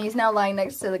 and he's now lying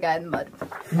next to the guy in the mud.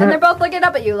 And they're both looking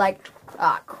up at you like,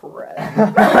 crap.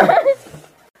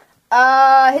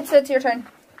 Hits, it's your turn.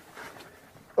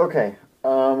 Okay.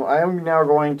 I am now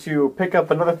going to pick up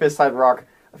another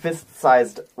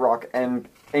fist-sized rock, and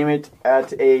aim it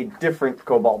at a different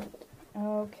kobold.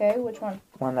 Okay, which one?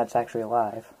 One that's actually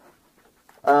alive.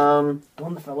 The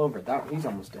one that fell over. He's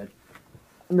almost dead.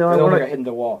 No, I I want want to hit in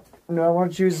the wall. No, I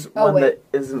want to choose one that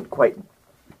isn't quite.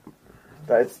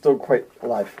 That is still quite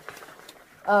alive.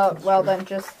 Well then,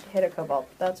 just hit a kobold.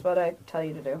 That's what I tell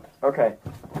you to do. Okay.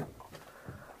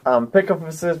 Pick up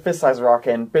a fist-sized rock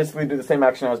and basically do the same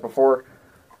action as before.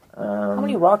 How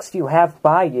many rocks do you have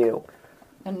by you?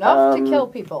 Enough to kill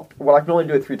people. Well, I can only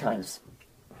do it 3 times.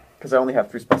 Because I only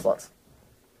have 3 spell slots.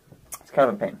 It's kind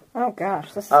of a pain. Oh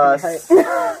gosh, this is gonna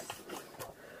hurt.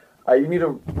 You need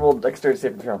to roll dexterity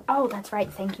saving throw. Oh, that's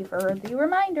right. Thank you for the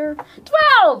reminder.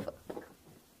 12!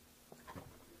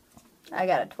 I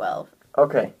got a 12.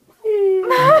 Okay.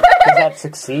 Does that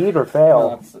succeed or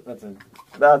fail? No,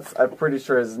 That's, I'm pretty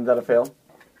sure, isn't that a fail?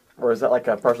 Or is that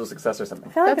a partial success or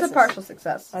something? That's a partial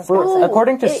success.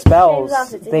 According to it spells,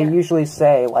 changes off its they usually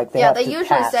say, they have they to usually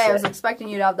pass say I was it. expecting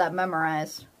you to have that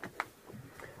memorized.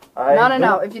 No.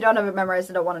 No. If you don't have it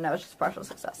memorized, I don't want to know. It's just partial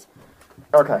success.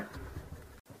 Okay.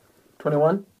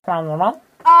 21?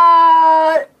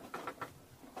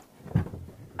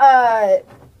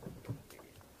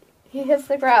 He hits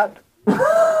the ground.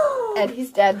 And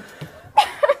he's dead.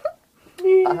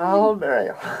 How dare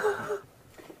you?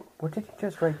 What did you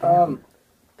just write down?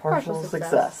 Partial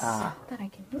success. That I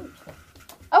can use.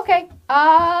 Okay.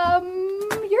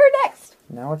 You're next.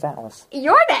 No, it's Atlas.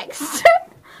 You're next.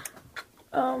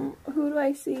 Who do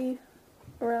I see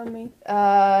around me?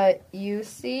 You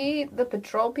see the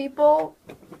patrol people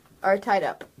are tied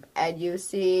up, and you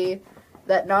see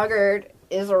that Noggard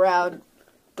is around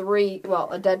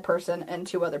a dead person and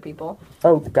 2 other people.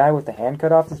 Oh, the guy with the hand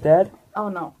cut off is dead? Oh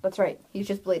no, that's right. He's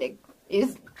just bleeding.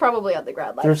 He's probably on the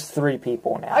ground. There's 3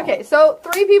 people now. Okay, so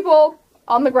 3 people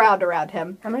on the ground around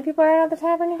him. How many people are out of the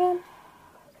tavern again?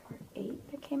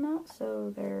 8 that came out,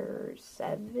 so there's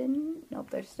 7. Nope,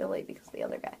 there's still 8 because of the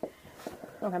other guy.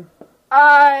 Okay.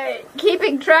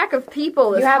 Keeping track of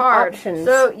people is You have hard. options.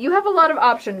 So you have a lot of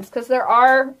options because there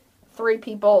are 3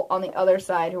 people on the other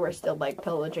side who are still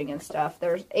pillaging and stuff.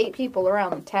 There's 8 people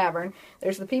around the tavern.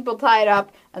 There's the people tied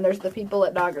up, and there's the people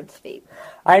at Noggard's feet.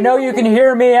 I know you can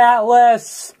hear me,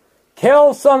 Atlas!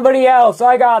 Kill somebody else.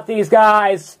 I got these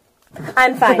guys.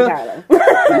 I'm fine, darling.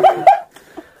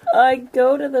 I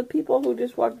go to the people who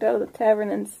just walked out of the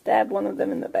tavern and stab one of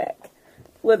them in the back.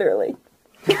 Literally.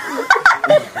 Can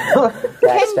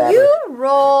you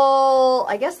roll?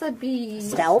 I guess that'd be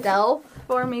stealth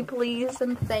for me, please,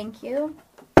 and thank you.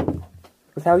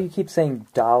 With how you keep saying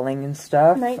darling and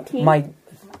stuff, 19.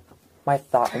 my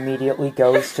thought immediately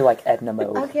goes to like Edna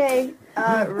mode. Okay,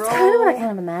 roll. It's kind of what I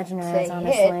kind of imagine her Say as,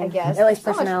 honestly. hit, I guess. At least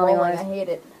So much personality rolling, wise. I hate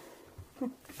it.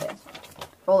 Okay.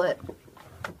 Roll it.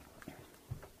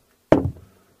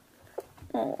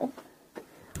 Oh.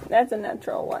 That's a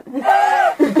natural one. Kind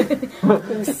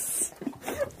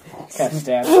of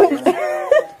stab.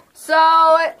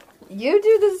 So, you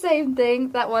do the same thing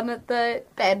that one of the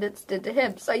bandits did to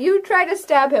him. So you try to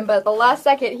stab him, but at the last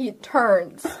second he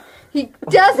turns. He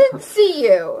doesn't see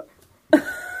you. So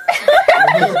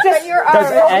your arm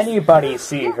Does anybody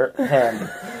see him?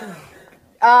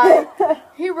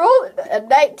 he rolled a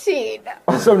 19.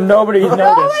 So nobody noticed.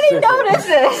 Nobody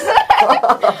notices.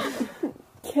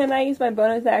 Can I use my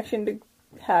bonus action to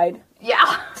hide?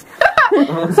 Yeah.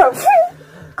 So,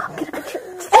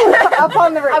 up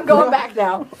on the roof. I'm going back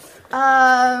now.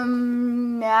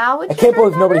 Now it's I can't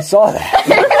believe nobody saw that.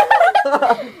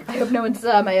 I hope no one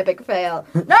saw my epic fail.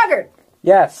 Noggert!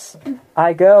 Yes,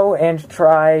 I go and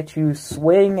try to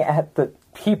swing at the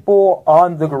people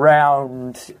on the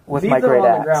ground with my great on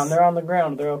axe. the ground. They're on the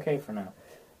ground. They're okay for now.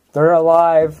 They're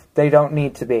alive. They don't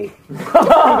need to be.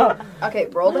 Okay,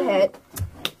 roll the hit.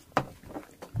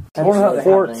 That's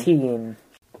 14.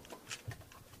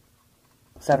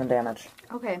 7 damage.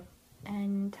 Okay,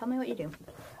 and tell me what you do.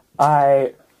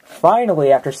 I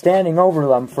finally, after standing over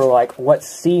them for like what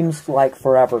seems like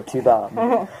forever to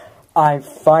them, I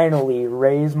finally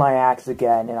raise my axe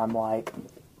again, and I'm like,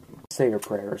 say your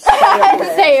prayers.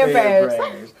 Say your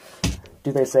prayers.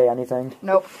 Do they say anything?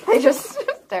 Nope, they just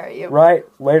stare at you. Right,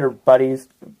 later, buddies.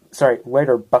 Sorry,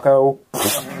 later, bucko.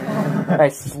 I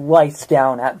slice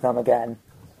down at them again.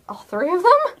 All three of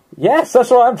them? Yes, that's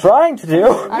what I'm trying to do.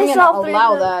 I'm gonna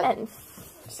allow that. And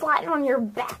slide on your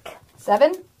back.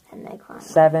 7? And they climb.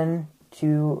 7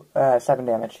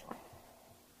 damage.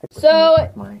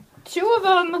 So, 2 of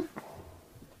them...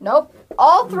 Nope.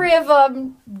 All 3 of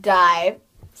them die.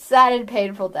 Sad and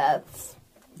painful deaths.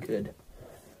 Good.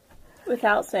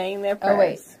 Without saying their Oh,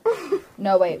 wait. prayers.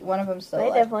 No, wait. One of them's still They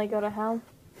alive. definitely go to hell.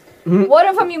 One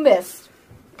of them you missed.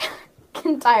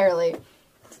 Entirely.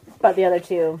 But the other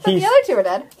two. But the other 2 are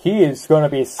dead. He is going to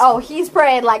be Oh, he's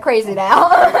praying like crazy now.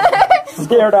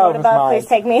 scared out What of his about mind. please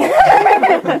take me?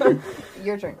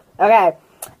 Your turn. Okay.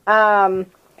 I'm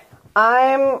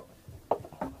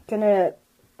gonna...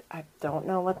 I don't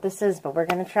know what this is, but we're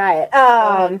gonna try it.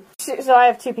 So I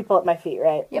have 2 people at my feet,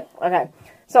 right? Yep. Okay.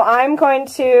 So I'm going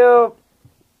to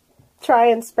try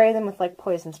and spray them with, like,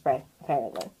 poison spray,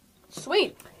 apparently.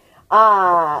 Sweet.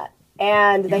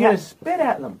 And You they gotta have... spit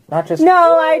at them. Not just... No,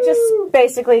 I just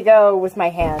basically go with my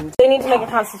hand. They need to make a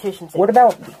constitution save. What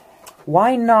about...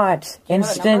 Why not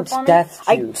instant for me? death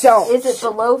I juice? don't. Is it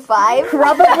below 5?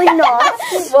 Probably not.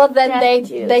 Well, then they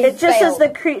It just says failed. the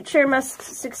creature must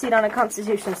succeed on a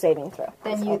constitution saving throw.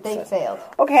 Then they failed.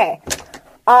 Okay.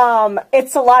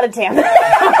 It's a lot of damage.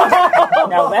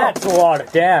 Now that's a lot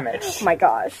of damage. Oh my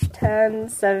gosh. 10,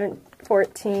 7,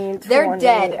 14, 20. They're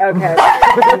dead.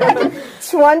 Okay.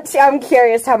 20, I'm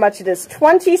curious how much it is.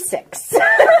 26.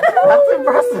 That's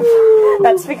impressive.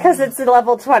 That's because it's a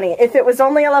level 20. If it was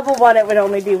only a level 1, it would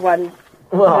only be 1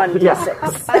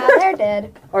 D6. They're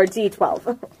dead. Or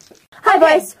D12. Hi,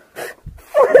 boys.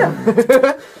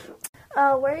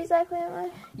 Where exactly am I?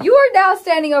 You are now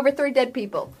standing over 3 dead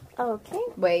people. Okay.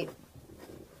 Wait.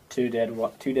 2 dead, and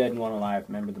 1 alive.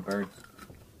 Remember the bird.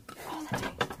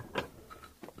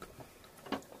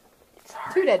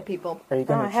 2 dead people. Are you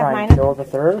going I to have try mine. and kill the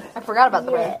third? I forgot about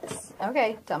the bird. Yes.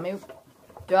 Okay, tell me.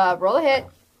 Roll a hit.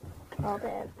 All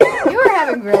dead. You are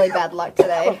having really bad luck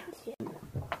today.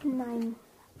 9.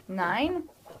 9?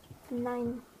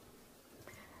 9.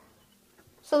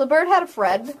 So the bird had a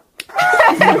friend.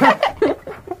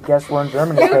 Guess we're in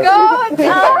Germany. You Casey. go and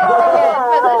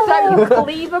this time you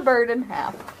cleave a bird in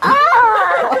half.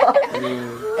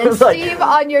 And Steve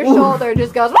on your shoulder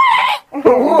just goes.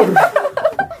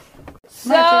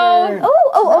 So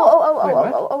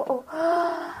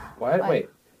What? Wait.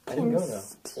 I didn't go though.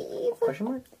 Steve. Question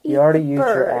mark? You already used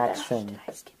your bird. action.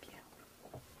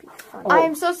 I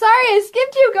am so sorry, I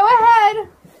skipped you. Go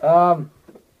ahead.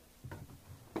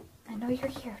 I know you're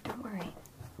here. Don't worry.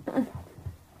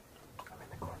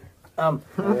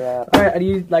 Yeah. Alright,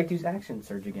 I'd like to use action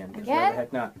surge again. 'Cause why Again? the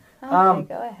heck not? Okay,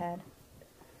 go ahead.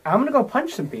 I'm gonna go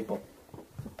punch some people.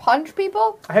 punch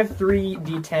people? I have 3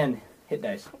 D10 hit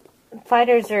dice.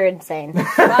 Fighters are insane.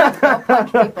 Fine, go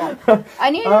punch people. I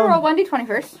need you to roll 1d20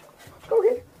 first.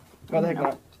 Okay. Why the heck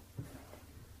not?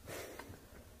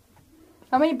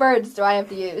 How many birds do I have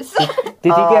to use? Did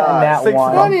you get in that 6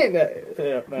 one?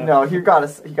 No, he got a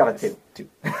 2.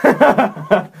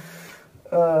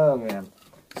 Oh, man.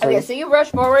 Okay, so you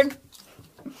rush forward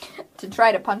to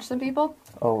try to punch some people?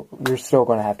 Oh, you're still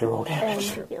going to have to roll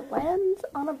damage. And he lands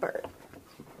on a bird.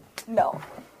 No.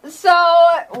 So,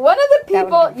 one of the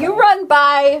people, you run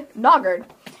by Noggard,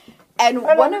 and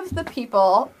one of the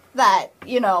people that,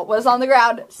 was on the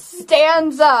ground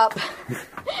stands up,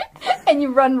 and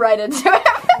you run right into him,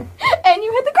 and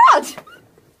you hit the ground.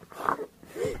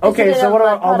 Okay, so what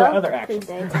about all the other actions?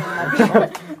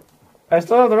 I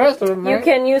still have the rest of them, You right?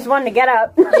 can use one to get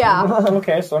up. Yeah.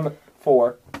 Okay, so I'm at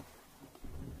 4.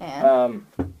 And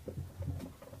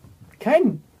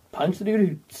Can I punch the dude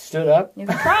who stood up? you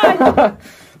can try.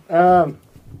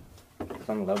 It's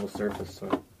on a level surface, so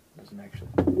it doesn't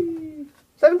actually...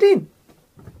 17!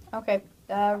 Okay,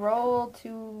 roll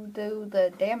to do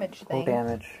the damage Roll thing.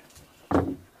 damage.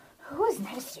 Who is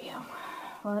next to you?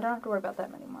 Well, I don't have to worry about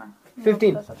them anymore.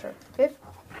 15. That's not true. 15?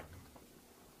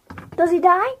 Does he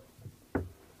die?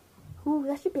 Ooh,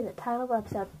 that should be the title of the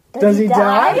episode. Does he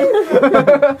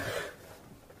die?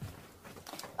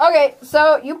 Okay,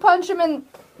 so you punch him and,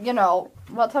 well,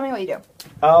 tell me what you do.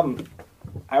 I would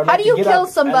How like do to you get kill up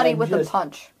somebody and with just- a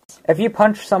punch? If you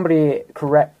punch somebody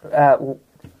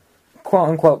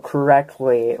quote-unquote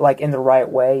correctly, like in the right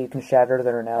way, you can shatter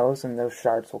their nose, and those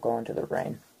shards will go into their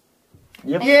brain.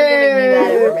 Yep. Thanks for giving me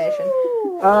that information.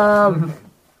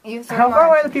 You How far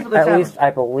away are the people that At found least I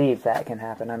believe that can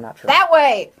happen. I'm not sure. That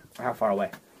way! How far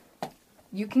away?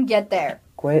 You can get there.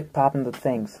 Quit popping the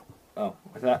things. Oh,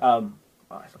 is that, I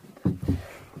still need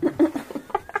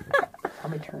How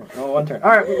many turns? Oh, 1 turn.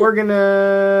 Alright, we're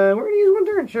gonna use 1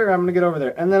 turn. Sure, I'm gonna get over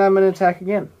there. And then I'm gonna attack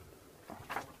again.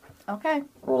 Okay.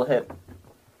 Roll a hit.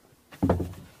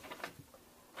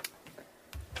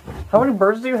 How many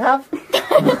birds do you have?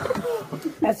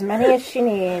 As many as she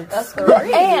needs. That's the The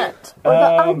right. aunt or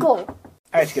the uncle.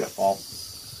 I just get a fall.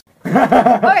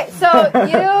 Okay, so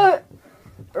you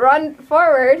run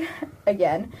forward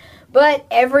again, but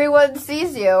everyone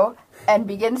sees you and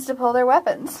begins to pull their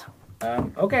weapons.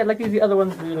 Okay, I'd like to use the other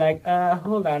ones to be like,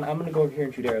 hold on, I'm gonna go over here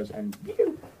and shoot arrows and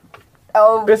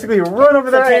Oh, Basically, run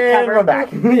over there take and cover. run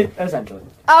back. essentially.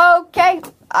 okay.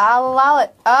 I'll allow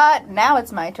it. Now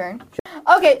it's my turn.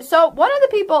 Okay, so one of the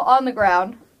people on the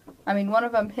ground, one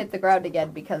of them hit the ground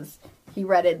again because he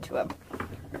ran into him.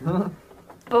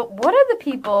 But one of the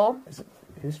people,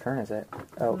 Whose turn is it?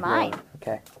 Oh, Mine. yours.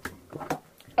 Okay.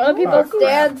 one of the people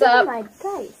stands up. My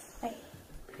dice.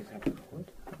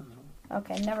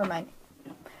 Okay, never mind.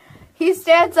 He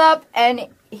stands up and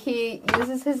he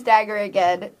uses his dagger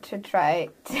again to try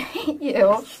to hit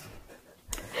you.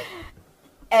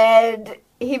 And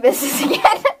he misses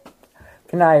again.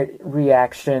 Can I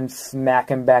reaction smack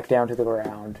him back down to the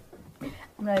ground? I'm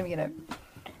not even gonna.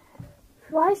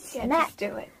 Why Yeah, snap? just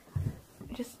do it.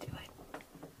 Just do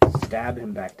it. Stab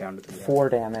him back down to the ground. 4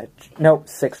 damage. Nope,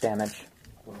 6 damage.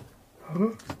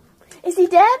 Is he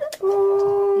dead?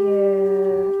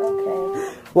 Yeah,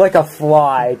 okay. Like a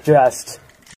fly, just.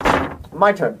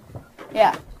 My turn.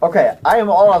 Yeah. Okay, I am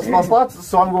all out of small slots,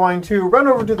 so I'm going to run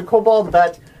over to the kobold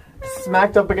that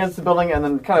smacked up against the building and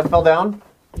then kind of fell down.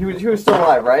 He was still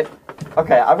alive, right?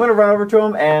 Okay, I'm going to run over to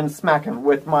him and smack him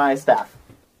with my staff,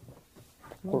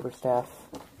 Quarterstaff.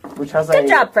 which has Good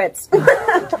job, Fritz.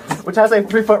 which has a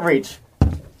 3-foot reach.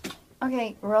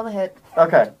 Okay, roll the hit.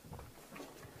 Okay,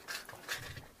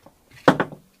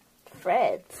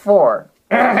 Fred. 4.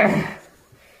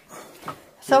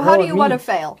 So how do you want to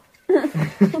fail?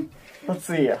 Let's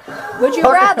see. Would you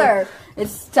rather?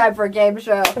 It's time for a game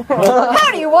show.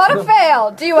 How do you want to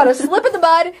fail? Do you want to slip in the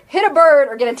mud, hit a bird,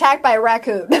 or get attacked by a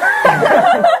raccoon?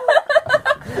 How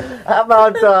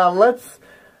about let's?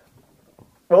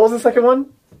 What was the second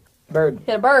one? Bird.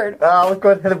 Hit a bird. Let's go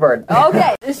ahead and hit a bird.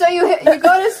 Okay, so you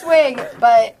go to swing,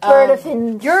 but Bird of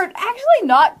hinge. you're actually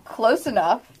not close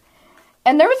enough.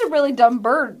 And there was a really dumb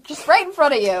bird just right in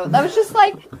front of you that was just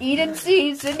like eating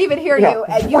seeds, didn't even hear you,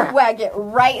 and you whack it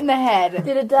right in the head.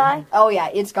 Did it die? Oh yeah,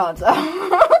 it's gone so.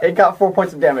 It got 4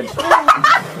 points of damage.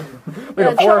 Yeah,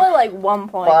 it's probably like 1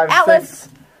 point. 5, Atlas. 6.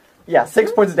 Yeah,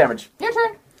 6 points of damage. Your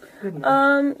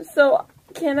turn. So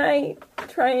can I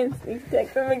try and sneak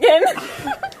attack them again?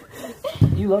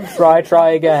 You love Try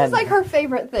again. It's like her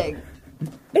favorite thing.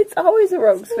 It's always a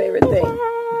rogue's favorite thing.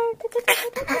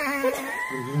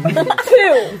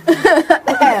 2.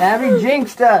 Abby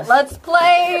jinxed us. Let's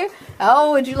play.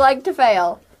 How would you like to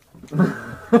fail?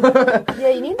 Yeah,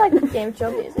 you need like game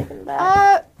show music in the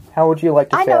back. How would you like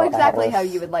to I fail, know exactly Alice? how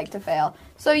you would like to fail.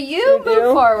 So you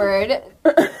move forward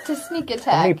to sneak How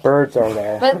many attack, birds are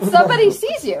there? but somebody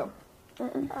sees you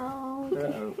Oh.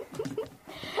 Uh-oh.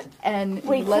 and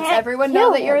We he lets can't everyone kill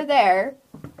know that him. you're there.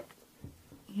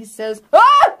 He says,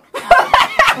 "Ah!"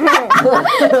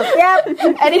 Yep.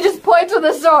 and he just points with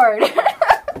a sword.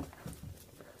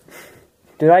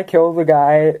 Did I kill the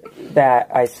guy that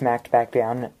I smacked back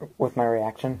down with my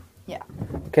reaction? Yeah.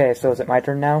 Okay, so is it my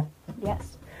turn now?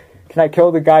 Yes. Can I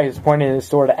kill the guy who's pointing his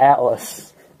sword at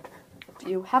Atlas? Do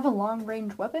you have a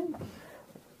long-range weapon?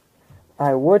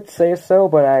 I would say so,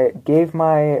 but I gave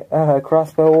my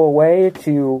crossbow away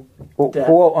to, well, Death.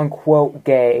 quote unquote,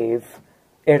 gave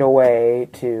it away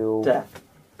to... Death.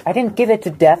 I didn't give it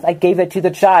to Death, I gave it to the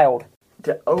child.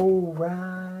 Oh,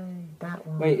 right. That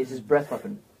one. Wait, is his breath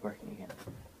weapon working again?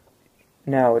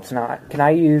 No, it's not. Can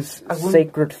I use I wouldn't-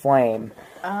 Sacred Flame?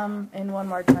 In one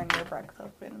more turn, your breath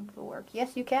weapon will work.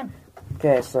 Yes, you can.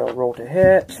 Okay, so roll to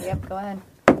hit. Yep, go ahead.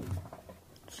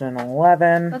 It's an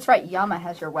 11. That's right, Yama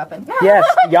has your weapon. Yes,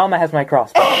 Yama has my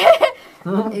crossbow.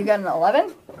 You got an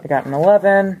 11? I got an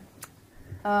 11.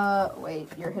 Wait,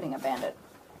 you're hitting a bandit.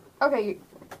 Okay,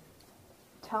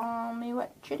 tell me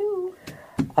what you do.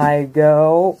 I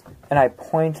go and I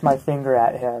point my finger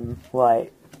at him.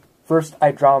 Like, first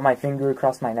I draw my finger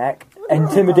across my neck.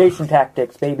 Intimidation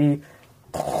tactics, baby.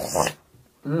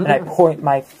 And I point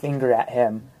my finger at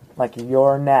him. Like,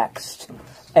 you're next.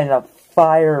 And a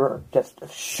fire just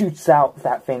shoots out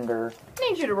that finger. I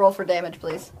need you to roll for damage,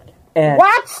 please. And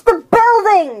Watch the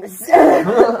buildings!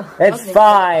 it's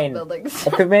fine. Buildings.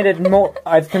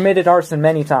 I've committed arson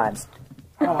many times.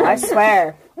 Oh, I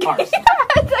swear. It's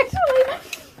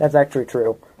actually... That's actually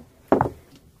true.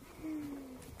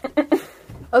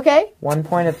 Okay. 1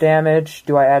 point of damage.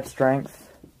 Do I add strength?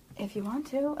 If you want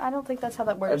to. I don't think that's how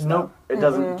that works, Nope, it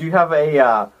doesn't. Do you have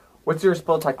a, what's your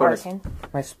spell attack bonus? Arcane.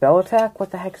 My spell attack?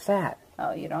 What the heck's that? though.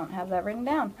 Oh, you don't have that written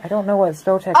down. I don't know what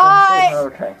spell attack I- is.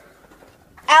 Okay.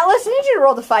 Alice, I need you to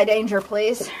roll Defy Danger,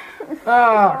 please.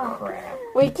 Oh, crap.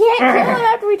 We can't kill him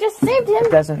after we just saved him.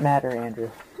 It doesn't matter, Andrew.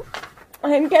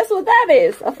 And guess what that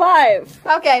is? A 5.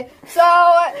 Okay, so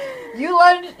you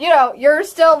lunge, you're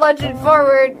still lunging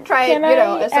forward, trying, Can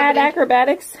I as add somebody...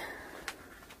 acrobatics?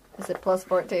 Is it plus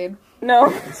 14? No.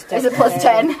 Is it plus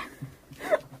 10?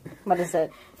 What is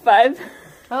it? 5?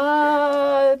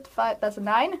 5, that's a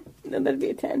 9? No, that'd be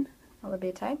a 10. Will it be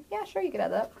a 10? Yeah, sure, you could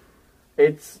add that.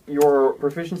 It's your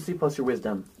proficiency plus your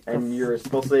wisdom. And your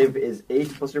spell save is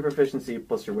 8 plus your proficiency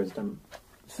plus your wisdom.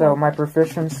 So my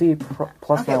proficiency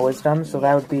plus my Okay. wisdom, so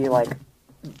that would be like,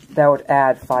 that would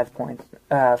add 5 points,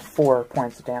 4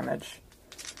 points of damage.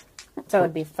 So it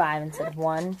would be 5 instead of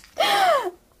 1.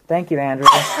 Thank you, Andrew.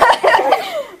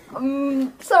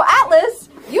 So, Atlas,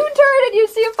 you turn and you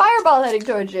see a fireball heading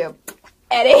towards you.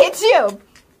 And it hits you.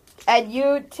 And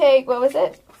you take, what was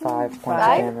it? 5 points of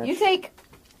 5? damage. You take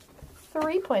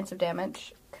 3 points of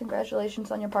damage. Congratulations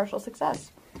on your partial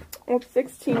success. It's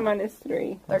 16 minus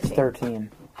 3. 13.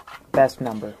 13. Best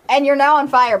number. And you're now on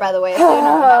fire, by the way, so you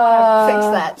might want to fix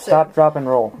that soon. Stop, drop, and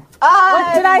roll.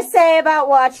 What did I say about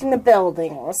watching the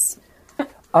buildings?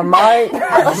 On my...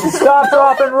 Stop,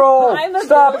 drop, and roll! I'm a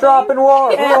Stop, drop, and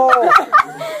roll!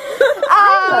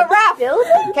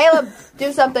 Raph! Caleb,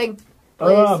 do something,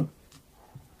 please.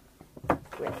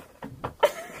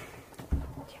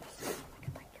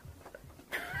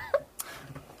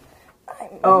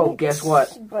 Oh, guess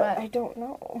what? But I don't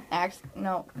know.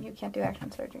 No, you can't do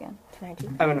action surge again. Can I do?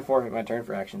 I'm gonna forfeit my turn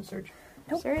for action surge.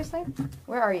 Seriously?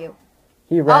 Where are you?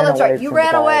 He ran that's away right, you from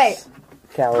ran the away. guys.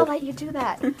 I'll Coward. let you do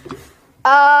that.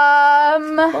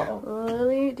 Uh-oh.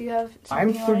 Lily, do you have something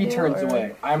I'm you wanna 3 do, turns or-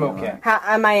 away. I'm okay. How,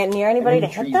 am I near anybody I'm to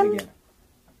in hit trees them? again.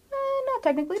 Not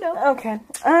technically, no. Okay.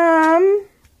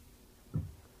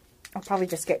 I'll probably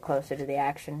just get closer to the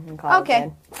action and call Okay. it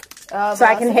in. So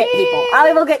I can hit Velocity. people.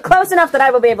 I will get close enough that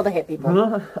I will be able to hit people.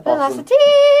 Awesome. Velocity!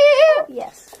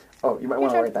 Yes. Oh, you might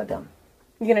want to write that down.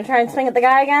 You gonna try and swing at the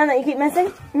guy again that you keep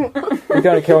missing? You're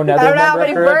gonna kill another I don't know how member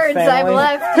many of Courage birds I've family?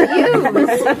 left to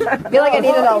use. I feel like I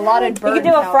needed a allotted bird You could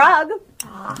do a count.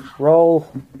 frog Roll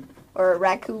Or a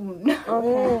raccoon.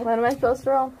 Okay, what am I supposed to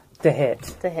roll? to hit.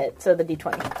 to hit. So the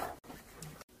d20.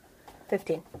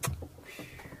 15.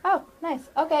 Oh, nice.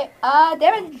 Okay,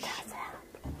 damage.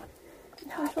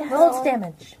 Roll its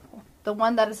damage. The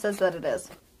one that it says that it is.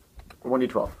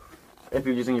 1d12. If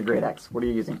you're using your great axe, what are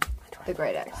you using? The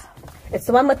great axe. It's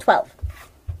the one with 12.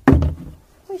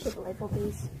 We should label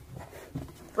these.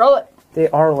 Roll it. They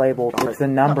are labeled with the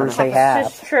numbers they have.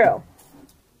 It's true.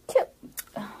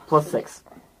 Plus 6.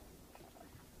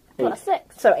 Plus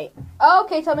 6. So 8.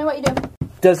 Okay, tell me what you do.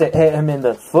 Does it hit him in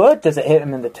the foot? Does it hit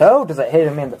him in the toe? Does it hit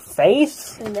him in the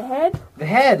face? In the head? The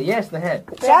head, yes, the head.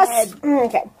 Just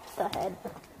okay. The head.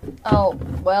 Oh,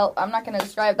 well, I'm not going to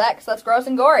describe that because that's gross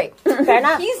and gory. Fair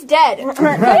enough. He's dead.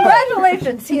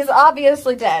 Congratulations, he's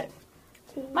obviously dead.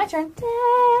 My turn.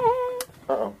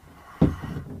 Uh-oh.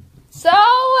 So,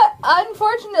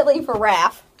 unfortunately for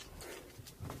Raph,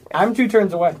 I'm 2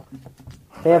 turns away.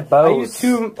 They have I bows. used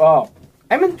 2. Oh,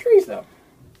 I'm in the trees though.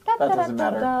 That doesn't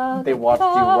matter. They watched you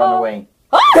run away.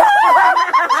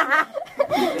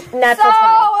 That's so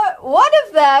funny. one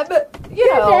of them,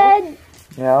 you know, Dead.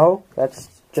 No,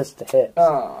 that's just a hit.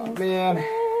 Oh man.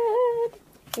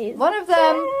 one of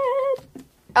them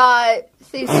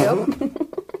sees you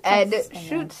and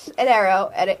shoots an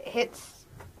arrow, and it hits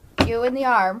you in the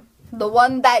arm. The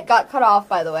one that got cut off,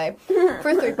 by the way,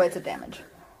 for 3 points of damage.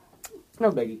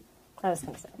 No biggie. I was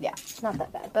gonna say. Yeah. It's not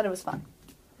that bad. But it was fun.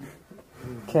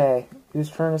 Okay,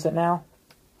 whose turn is it now?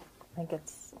 I think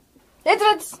it's.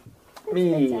 It's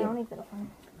Me. I don't even know.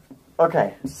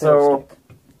 Okay, so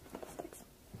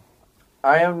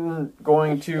I am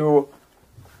going to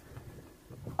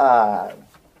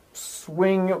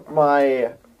swing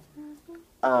my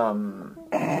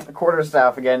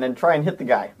quarterstaff again and try and hit the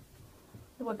guy.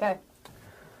 what guy?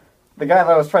 The guy that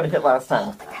I was trying to hit last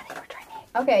time.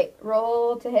 Okay,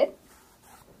 roll to hit.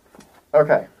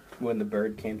 Okay. When the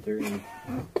bird came through and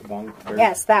bonked the bird.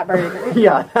 Yes, that bird.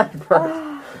 Yeah, that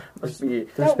bird. Let's see.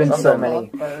 There's been so many.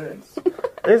 Birds.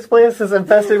 This place is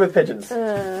infested with pigeons.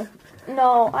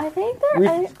 No, I think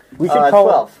that We should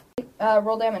call 12.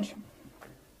 Roll damage.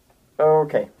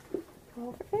 Okay.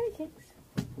 roll for fairy kicks.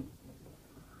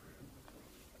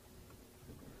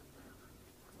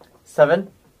 7.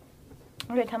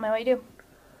 Okay, tell me what you do.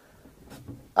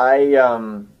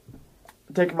 I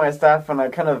take my staff and I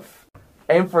kind of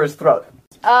aim for his throat.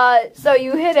 So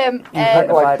you hit him, You hit the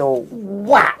and vital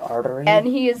Whack! artery. and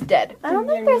he is dead. I don't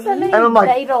think there's that many And I'm like,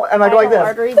 vital, and I go like vital this.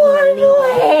 arteries in the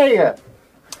knee. Hey!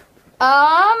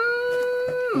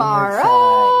 Mara.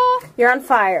 You're on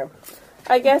fire.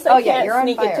 I guess I Oh, yeah, can't you're on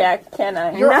sneak fire. attack, can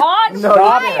I? You're on No,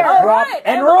 fire. All Drop right,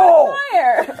 and I'm roll! on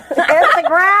fire. Hit the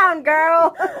ground,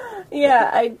 girl. Yeah,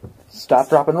 I Stop,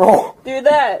 drop, and roll. do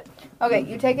that. Okay,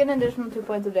 you take an additional 2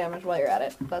 points of damage while you're at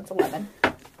it. That's 11.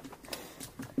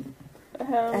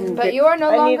 But you are no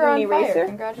I need longer an on eraser. fire.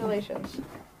 Congratulations.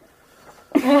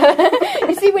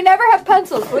 You see, we never have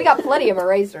pencils, but we got plenty of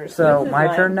erasers. So, This is my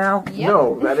mine. turn now? Yep.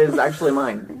 No, that is actually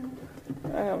mine. I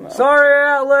don't know. Sorry,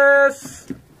 Atlas!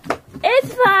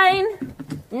 It's fine.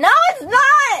 No, it's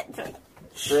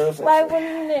not. Why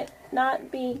wouldn't it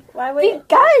not be? Why would it?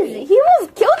 Because he was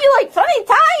killed you like 20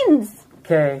 times.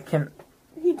 Okay,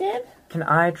 He did? can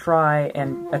I try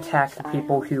and attack the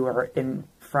people who are in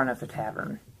front of the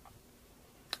tavern?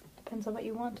 Depends on what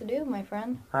you want to do, my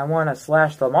friend. I want to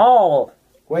slash them all!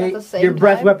 Wait, At the same your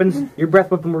breath time? weapons. Your breath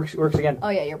weapon works again. Oh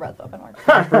yeah, your breath weapon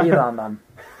works. Breathe on them.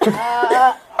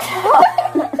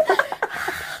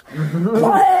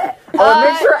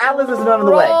 Make sure Atlas is not in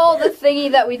the way. Roll the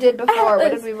thingy that we did before.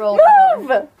 What did we roll?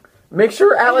 Move. Make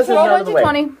sure Atlas is Roll not in the way.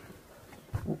 1d20.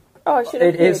 Oh, I should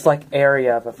have. It is like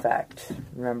area of effect,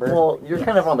 remember? Well, you're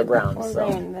kind of on the ground, so.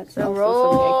 That's So also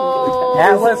roll. something I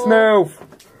Atlas, move! can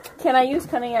do. Can I use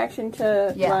cunning action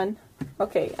to Yeah. run?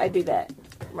 Okay, I do that.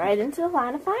 Right into the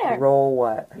line of fire. Roll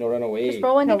what? No, run away. Just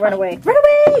roll 1d20. No, run away.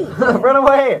 Run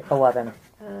away! 11.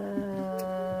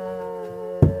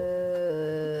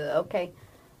 Okay.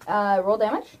 Roll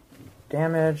damage.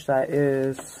 Damage, that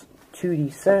is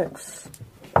 2d6.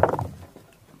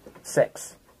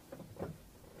 6.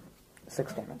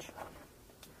 6 damage.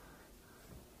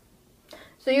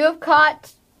 So you have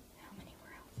caught. How many were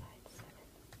outside?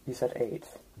 You said 8.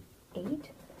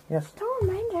 8? Yes. Don't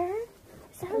remind her.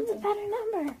 7's a better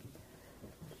number.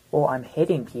 Well, I'm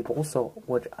hitting people, so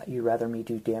would you rather me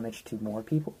do damage to more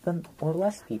people than or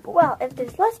less people? Well, if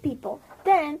there's less people,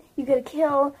 then you gotta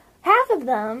kill half of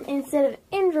them instead of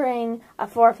injuring a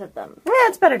fourth of them. Yeah,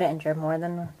 it's better to injure more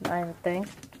than I would think.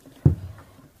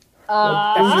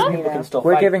 People can still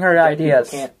We're fight. giving her Dead people ideas.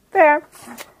 can't. Fair.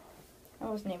 I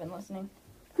wasn't even listening.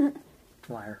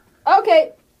 Liar.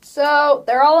 Okay, so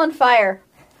they're all on fire.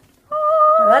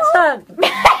 That's not.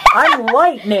 I'm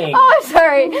lightning! Oh, I'm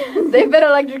sorry. They've been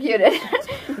electrocuted.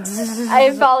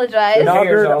 I apologize.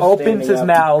 Noggard all opens standing his up.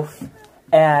 mouth,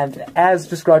 and as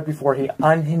described before, he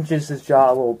unhinges his jaw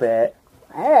a little bit.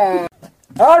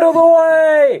 Out of the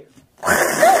way!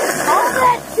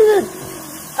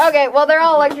 Okay, well, they're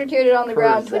all electrocuted on the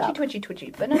ground. Curse Twitchy, twitchy,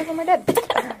 twitchy. But none of them are dead.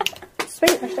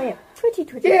 Sweet, we're staying. Twitchy,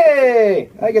 twitchy. Yay!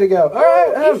 I gotta go. All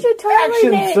right. You should totally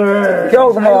action, name- sir.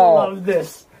 Kill them I all. love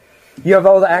this. You have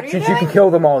all the actions. You can kill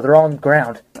them all. They're all on the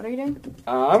ground. What are you doing?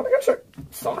 I'm gonna start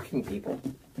stalking people.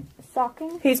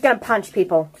 Socking? He's gonna punch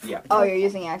people. Yeah. Oh, you're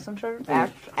using action trigger?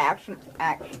 Action.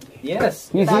 Yes.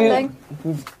 He's That thing?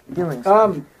 doing.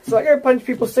 So I gotta punch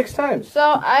people 6 times. So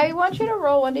I want you to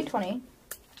roll 1d20.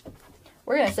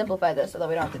 We're gonna simplify this so that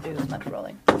we don't have to do as much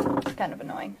rolling. It's kind of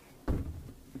annoying.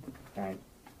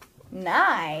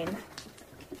 9.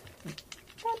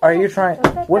 Are you trying?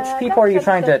 Which people are you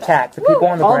trying to attack? The people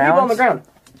on the All ground. people on the ground.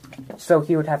 So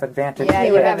he would have advantage. Yeah,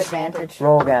 you would have advantage.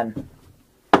 Roll again.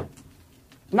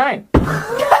 9.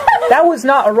 That was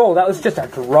not a roll. That was just a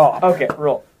drop. Okay,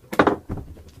 roll.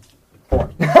 4.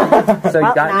 So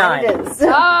you got 9. It is.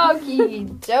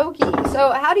 Okie dokie.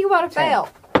 So how do you want to fail?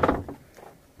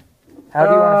 How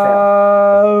do you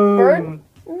want Bird?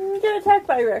 Get attacked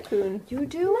by a raccoon. You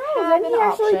do No, have then an he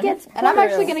actually option. gets And I'm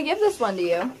points. actually going to give this one to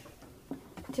you.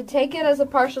 To take it as a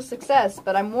partial success.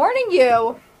 But I'm warning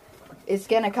you, it's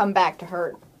going to come back to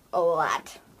hurt a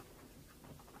lot.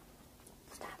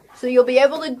 So you'll be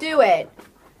able to do it.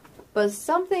 But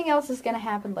something else is going to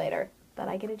happen later. That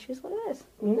I get to choose what it is.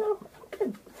 No.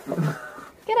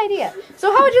 Good idea.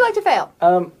 So how would you like to fail?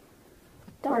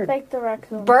 Don't fake the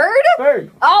raccoon. Bird?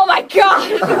 Bird. Oh my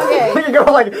god! Okay. You go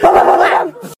like,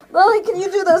 Lily, can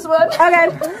you do this one? Okay.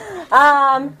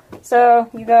 So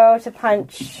you go to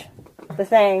punch the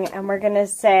thing, and we're gonna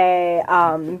say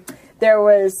there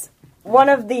was one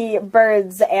of the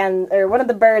birds one of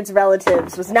the birds'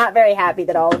 relatives was not very happy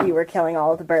that all of you were killing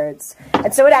all of the birds,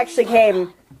 and so it actually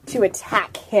came to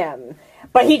attack him.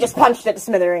 But he just punched it to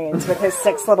smithereens with his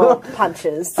 6 little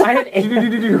punches. Wait, And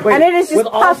it is just with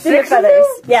all puffed into 6 of feathers.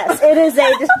 Yes, it is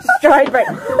a destroyed bird.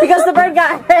 Because the bird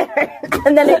got hurt,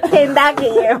 and then it came back at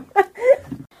you.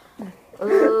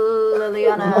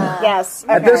 Liliana. Yes.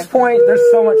 At okay. this point, there's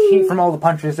so much heat from all the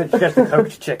punches. It's just a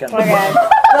cooked chicken. Okay.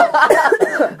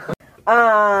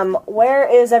 Where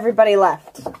is everybody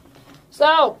left?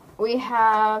 So, we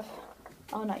have...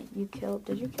 Oh, no, you killed...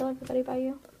 Did you kill everybody by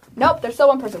you? Nope, there's still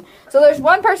one person. So there's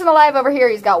one person alive over here.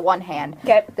 He's got one hand.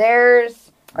 Okay.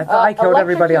 There's... I thought I killed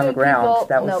everybody on the ground. People-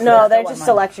 That was No, they're still just one.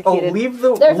 oh, electrocuted. leave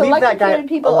There's that guy electrocuted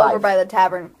people alive. over by the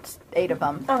tavern. 8 of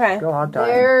them. Okay. Go hog tie.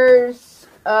 There's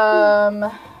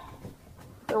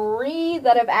 3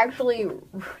 that have actually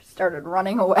started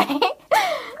running away.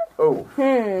 Oh.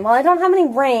 Well, I don't have any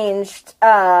ranged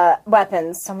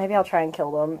weapons, so maybe I'll try and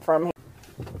kill them from here.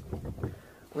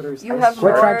 What are his You eyes? have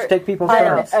We're more trying to take people's than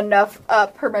turns. enough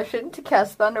permission to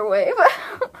cast Thunderwave.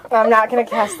 I'm not gonna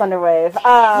cast Thunderwave.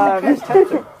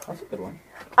 That's a good one.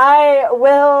 I will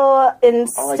I like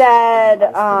instead,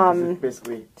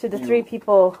 basically to the you- 3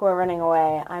 people who are running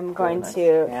away, I'm going nice.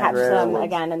 to catch Andrew. them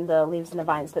again in the leaves and the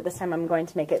vines, but this time I'm going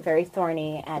to make it very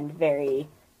thorny and very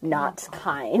not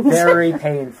kind. Very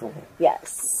painful.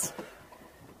 Yes.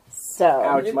 So,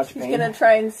 Ouch, much He's pain. gonna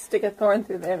try and stick a thorn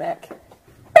through their neck.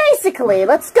 basically,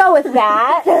 let's go with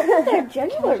that. They're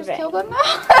jugular Just vein. kill them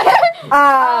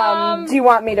now. Do you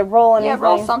want me to roll anything? Yeah,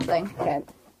 roll something. Okay.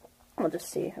 We'll just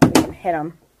see if we can hit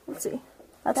them. Let's see.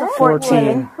 That's a That 14.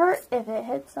 would hurt if it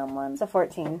hit someone. It's a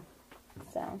 14.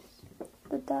 So.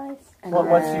 The dice. and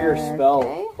What's your then- spell?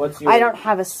 Okay. What's your? I don't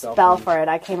have a spell spell for for it.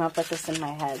 I came up with this in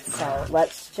my head. So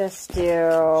let's just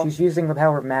do. She's using the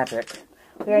power of magic.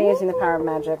 We are using the power of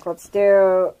magic. Let's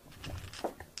do.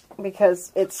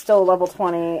 Because it's still level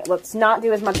 20. Let's not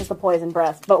do as much as the poison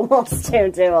breath, but we'll still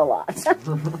do a lot.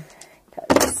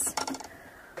 'Cause,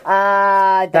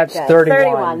 That's dead.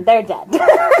 31. 31. They're dead.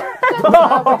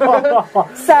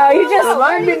 So you just.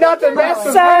 Remind me not to mess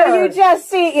with So her. you just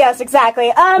see, yes,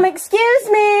 exactly. Excuse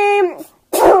me,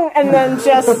 and then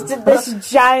just this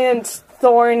giant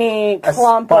thorny A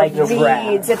clump spike of of grass.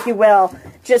 weeds, if you will,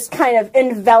 just kind of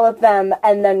envelop them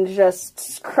and then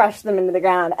just crush them into the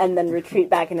ground and then retreat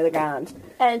back into the ground.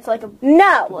 And it's like a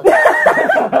No,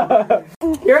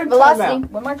 You're in Velocity.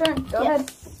 timeout. One more turn. Go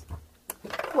Yes.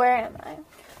 Where am I?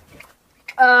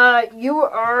 ahead. You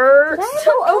are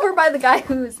still over by the guy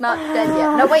who's not dead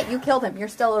yet. No, wait, you killed him. You're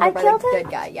still over I by killed the him?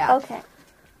 dead guy. Yeah. Okay.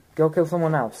 Go kill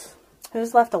someone else.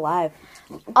 who's left alive?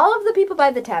 All of the people by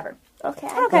the tavern. Okay.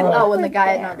 Okay. Oh, and the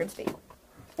guy at there. Nogren's feet.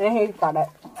 And he got it.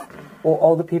 Well,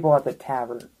 all the people at the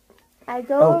tavern. I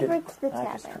go Oh, over did- to the I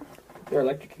just- tavern. They're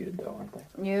electrocuted though, aren't they?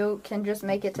 You can just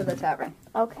make it to the tavern.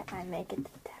 Okay, I make it to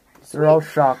the tavern. They're all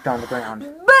shocked on the ground.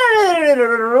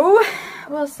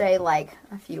 We'll say like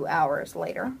a few hours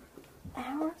later.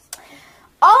 Hours?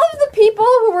 All of the people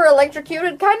who were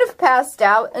electrocuted kind of passed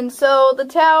out, and so the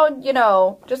town,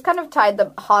 just kind of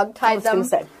hog-tied them,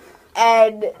 Say.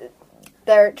 and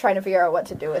they're trying to figure out what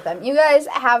to do with them. You guys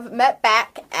have met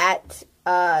back at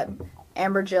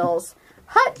Amber Jill's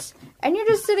hut, and you're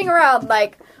just sitting around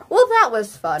like, Well, that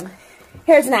was fun.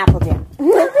 Here's an apple, dear.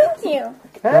 Thank you.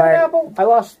 Can I have an Right. apple? I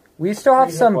lost. We still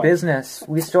have some What? business.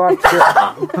 We still have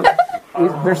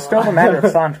to... There's still the matter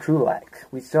of Sant Krulek.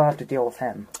 We still have to deal with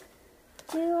him.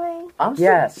 Do I? I'm still,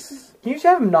 Yes. Can you just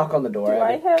have him knock on the door? Do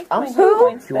I Abby? have I'm my so-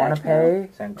 points Do you want to back now? pay?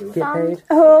 Sanku. Get paid?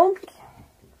 Who?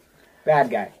 Bad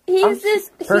guy. He's this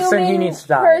Person he human needs to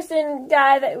die. person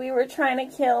guy that we were trying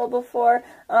to kill before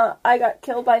I got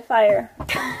killed by fire.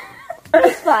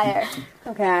 Fire.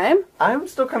 Okay. I'm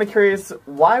still kind of curious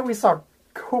why we saw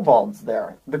kobolds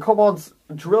there. The kobolds,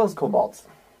 Drilla's kobolds.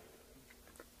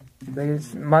 They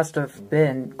must have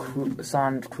been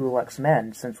Sant Krulek's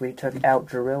men. Since we took out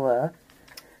Jarilla,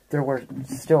 there were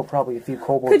still probably a few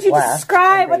kobolds Could you left.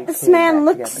 describe and they what this came man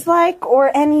back looks together. like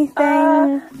or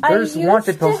anything? There's I used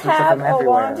wanted to posters of have him a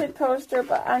everywhere. wanted poster,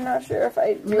 but I'm not sure if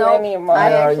I do Nope. anymore. I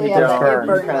No, actually you have don't. it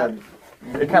burned. burned.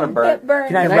 It kind of burnt. It burned.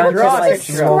 Can I Can I run to draw a the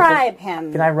picture? Describe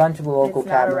him. Can I run to the local It's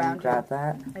not tavern around and grab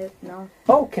that? No.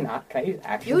 Oh, can I use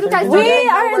action? You surge? guys We don't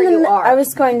know are where in you the. are. I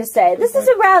was going to say this is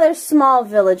a rather small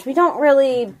village. We don't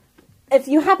really. If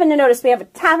you happen to notice, we have a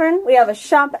tavern, we have a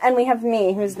shop, and we have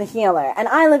me, who's the healer, and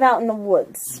I live out in the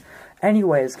woods.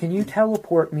 Anyways, can you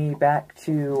teleport me back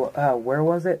to, where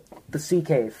was it? The Sea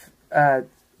Cave. The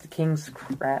King's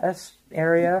Crest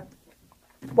area?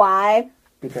 Why?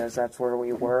 Because that's where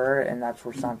we were, and that's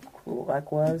where Sant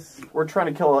Krulek was. We're trying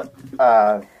to kill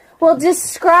Well,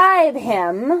 describe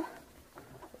him.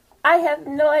 I have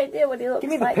no idea what he looks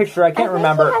Give me the like. picture. I can't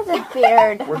remember. He has a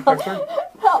beard. Where's the picture?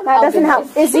 That doesn't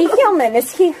help. Is he human?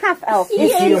 Is he half elf?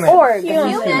 Is he human. orc? Human.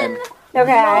 Human.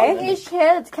 Okay. Longish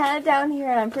hair that's kind of down here,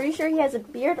 and I'm pretty sure he has a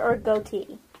beard or a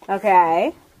goatee.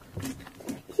 Okay.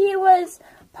 He was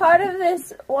part of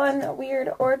this one weird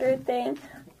order thing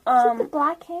The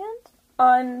black hand?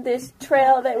 on this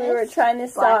trail that we were trying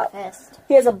to Black stop. fist.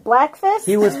 He has a black fist?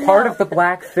 He was part of the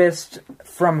Black Fist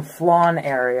from Flan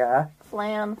area.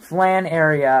 Flam. Flan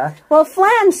area. Well,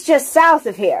 Flan's just south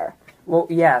of here. Well,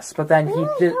 yes, but then he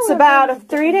did... It's about a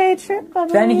 3-day trip, I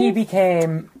Then he believe.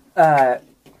 became,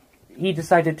 he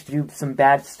decided to do some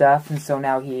bad stuff, and so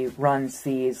now he runs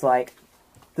these, like,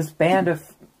 this band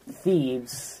of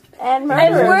thieves. And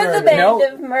And murderer. we're the band No.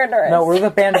 of murderers. No, we're the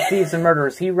band of thieves and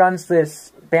murderers. He runs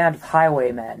this band of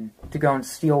highwaymen to go and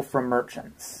steal from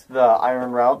merchants. The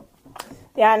Iron Route.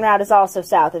 The Iron Route is also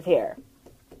south of here.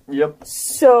 Yep.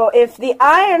 So if the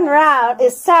Iron Route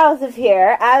is south of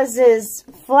here, as is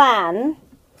Flan,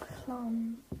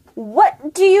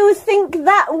 what do you think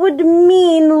that would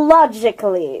mean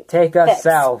logically? Take us Fix.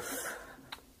 south.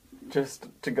 Just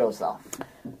to go south.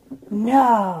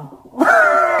 No.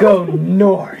 Go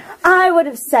north. I would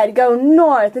have said go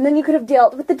north, and then you could have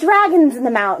dealt with the dragons in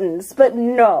the mountains, but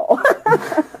no.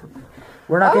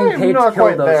 We're not getting I'm paid to not kill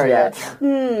quite those there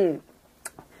yet.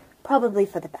 Probably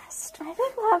for the best. I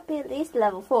think we'll have to be at least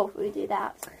level 4 if we do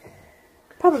that.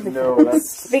 Probably No, for the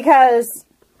best. that's... Because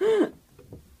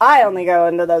I only go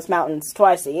into those mountains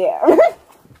twice a year.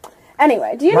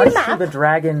 Anyway, do you need Much a to map? the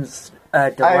dragon's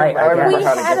delight, I I, remember We guess.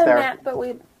 how to had get a there. map, but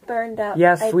we burned out.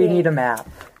 Yes, I we think. need a map.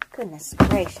 Goodness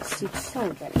gracious, you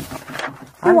children.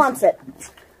 Who wants it?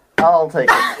 I'll take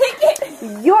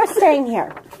it. You're staying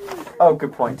here. Oh,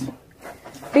 good point.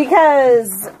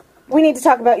 Because we need to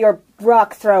talk about your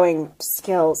rock throwing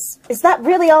skills. Is that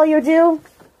really all you do?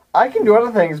 I can do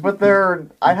other things, but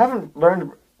I haven't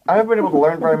been able to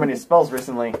learn very many spells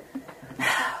recently.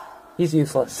 He's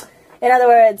useless. In other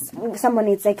words, someone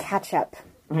needs a catch up.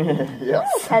 Yes.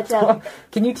 Catch up.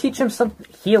 Can you teach him some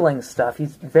healing stuff?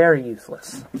 He's very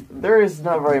useless. There is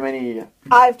not very many...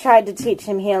 I've tried to teach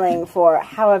him healing for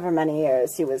however many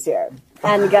years he was here.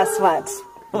 And guess what?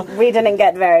 We didn't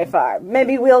get very far.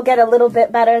 Maybe we'll get a little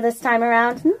bit better this time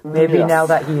around. Maybe Yes. now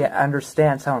that he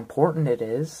understands how important it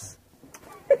is.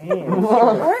 You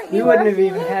wouldn't have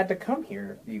even had to come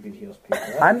here if you could heal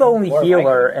people. I'm the only Or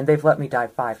healer, and they've let me die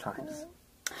 5 times.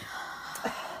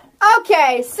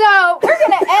 Okay, so we're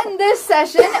gonna end this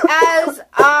session as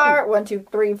our 1, 2,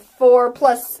 3, 4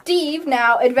 plus Steve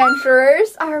now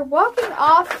adventurers are walking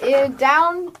off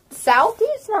down south.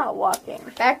 He's not walking.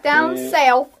 Back down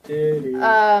south,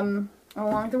 along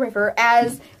the river,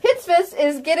 as Hitsfist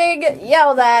is getting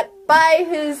yelled at by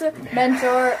his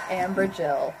mentor Amber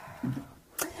Jill.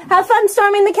 Have fun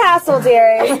storming the castle,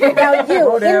 dearie. Now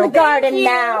you, in the garden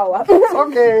now.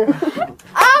 Okay.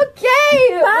 Okay,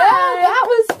 well, that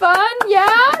was fun.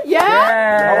 Yeah.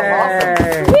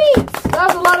 Yay! Sweet. That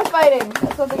was a lot of fighting.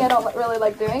 That's something I don't really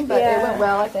like doing, but it went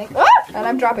well, I think. Ah! And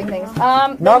I'm dropping things.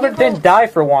 Norbert didn't die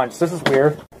for once. This is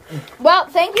weird. Well,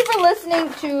 thank you for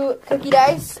listening to Cookie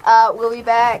Dice. We'll be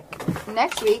back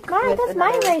next week. Alright, with that's my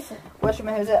another racing.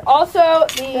 whatchamahoots. Also,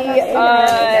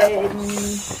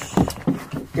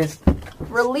 Is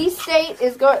release date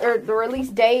is the release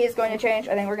day is going to change.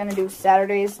 I think we're going to do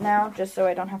Saturdays now, just so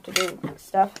I don't have to do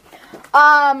stuff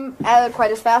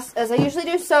quite as fast as I usually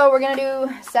do. So we're going to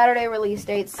do Saturday release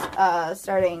dates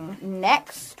starting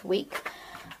next week.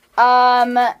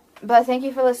 But thank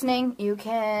you for listening. You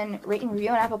can rate and review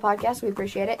on Apple Podcasts. We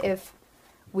appreciate it if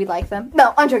we like them.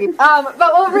 No, I'm joking. But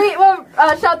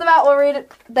we'll shout them out. We'll read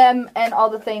them and all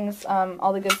the things,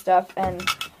 all the good stuff, and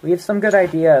leave some good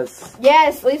ideas.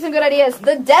 yes, leave some good ideas.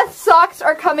 The Death Socks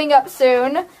are coming up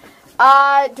soon.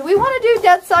 Do we want to do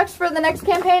Death Socks for the next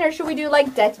campaign, or should we do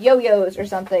like Death Yo-Yos or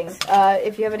something?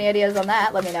 If you have any ideas on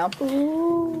that, let me know.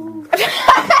 Ooh.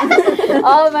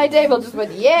 All of my table just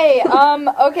went yay.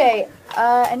 Okay.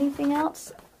 Anything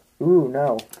else? Ooh,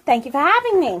 no. Thank you for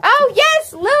having me. Oh,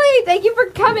 yes, Lily! Thank you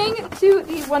for coming to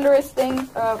these wondrous things.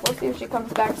 We'll see if she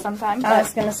comes back sometime. I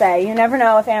was going to say, you never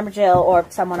know if Amber Jill or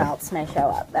someone else may show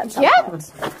up. That's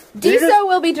Diesel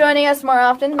will be joining us more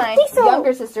often. My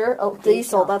younger sister. Oh,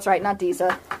 Diesel, that's right, not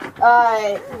Disa.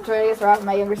 Joining us more often.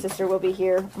 My younger sister will be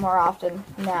here more often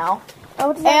now.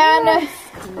 Oh, and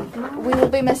we will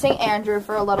be missing Andrew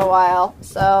for a little while,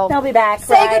 so... He'll be back.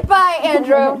 Say goodbye,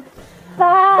 Andrew!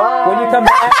 Bye. When you come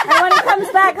back, And when he comes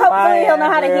back, hopefully Bye, he'll know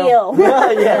how to Andrew. heal.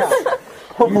 Yes.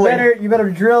 Hopefully. You better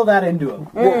drill that into him.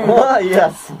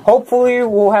 Yes. hopefully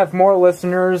we'll have more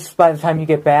listeners by the time you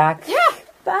get back. Yeah!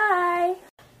 Bye.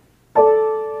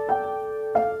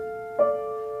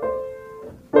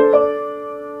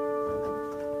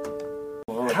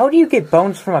 How do you get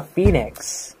bones from a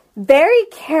phoenix? Very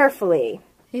carefully.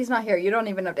 He's not here. You don't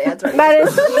even have to answer. That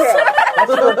is true.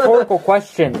 That's a rhetorical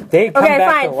question. They come Okay,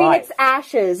 back fine. to Phoenix life.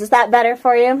 ashes. Is that better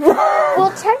for you?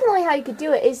 Well, technically, how you could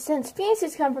do it is since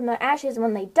phoenixes come from their ashes,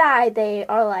 when they die, they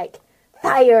are like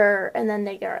fire, and then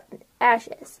they are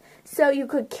ashes. So you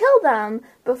could kill them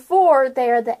before they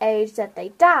are the age that they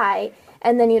die,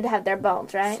 and then you'd have their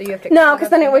bones, right? So you have to No, cut because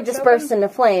up then it the would next just burst open? into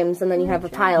flames, and then you have a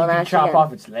pile of You can ash chop again.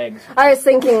 off its legs. I was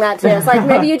thinking that too. It's like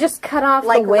maybe you just cut off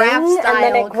Like the wing, raft and then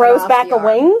style, it cut grows off back the a arm.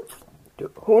 wing.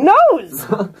 Who knows?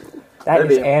 That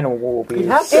Maybe. is animal abuse.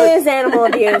 have It is animal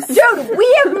abuse. Dude,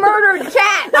 we have murdered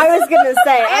cats! I was gonna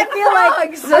say.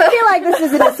 I feel like this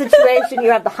isn't a situation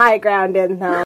you have the high ground in, though.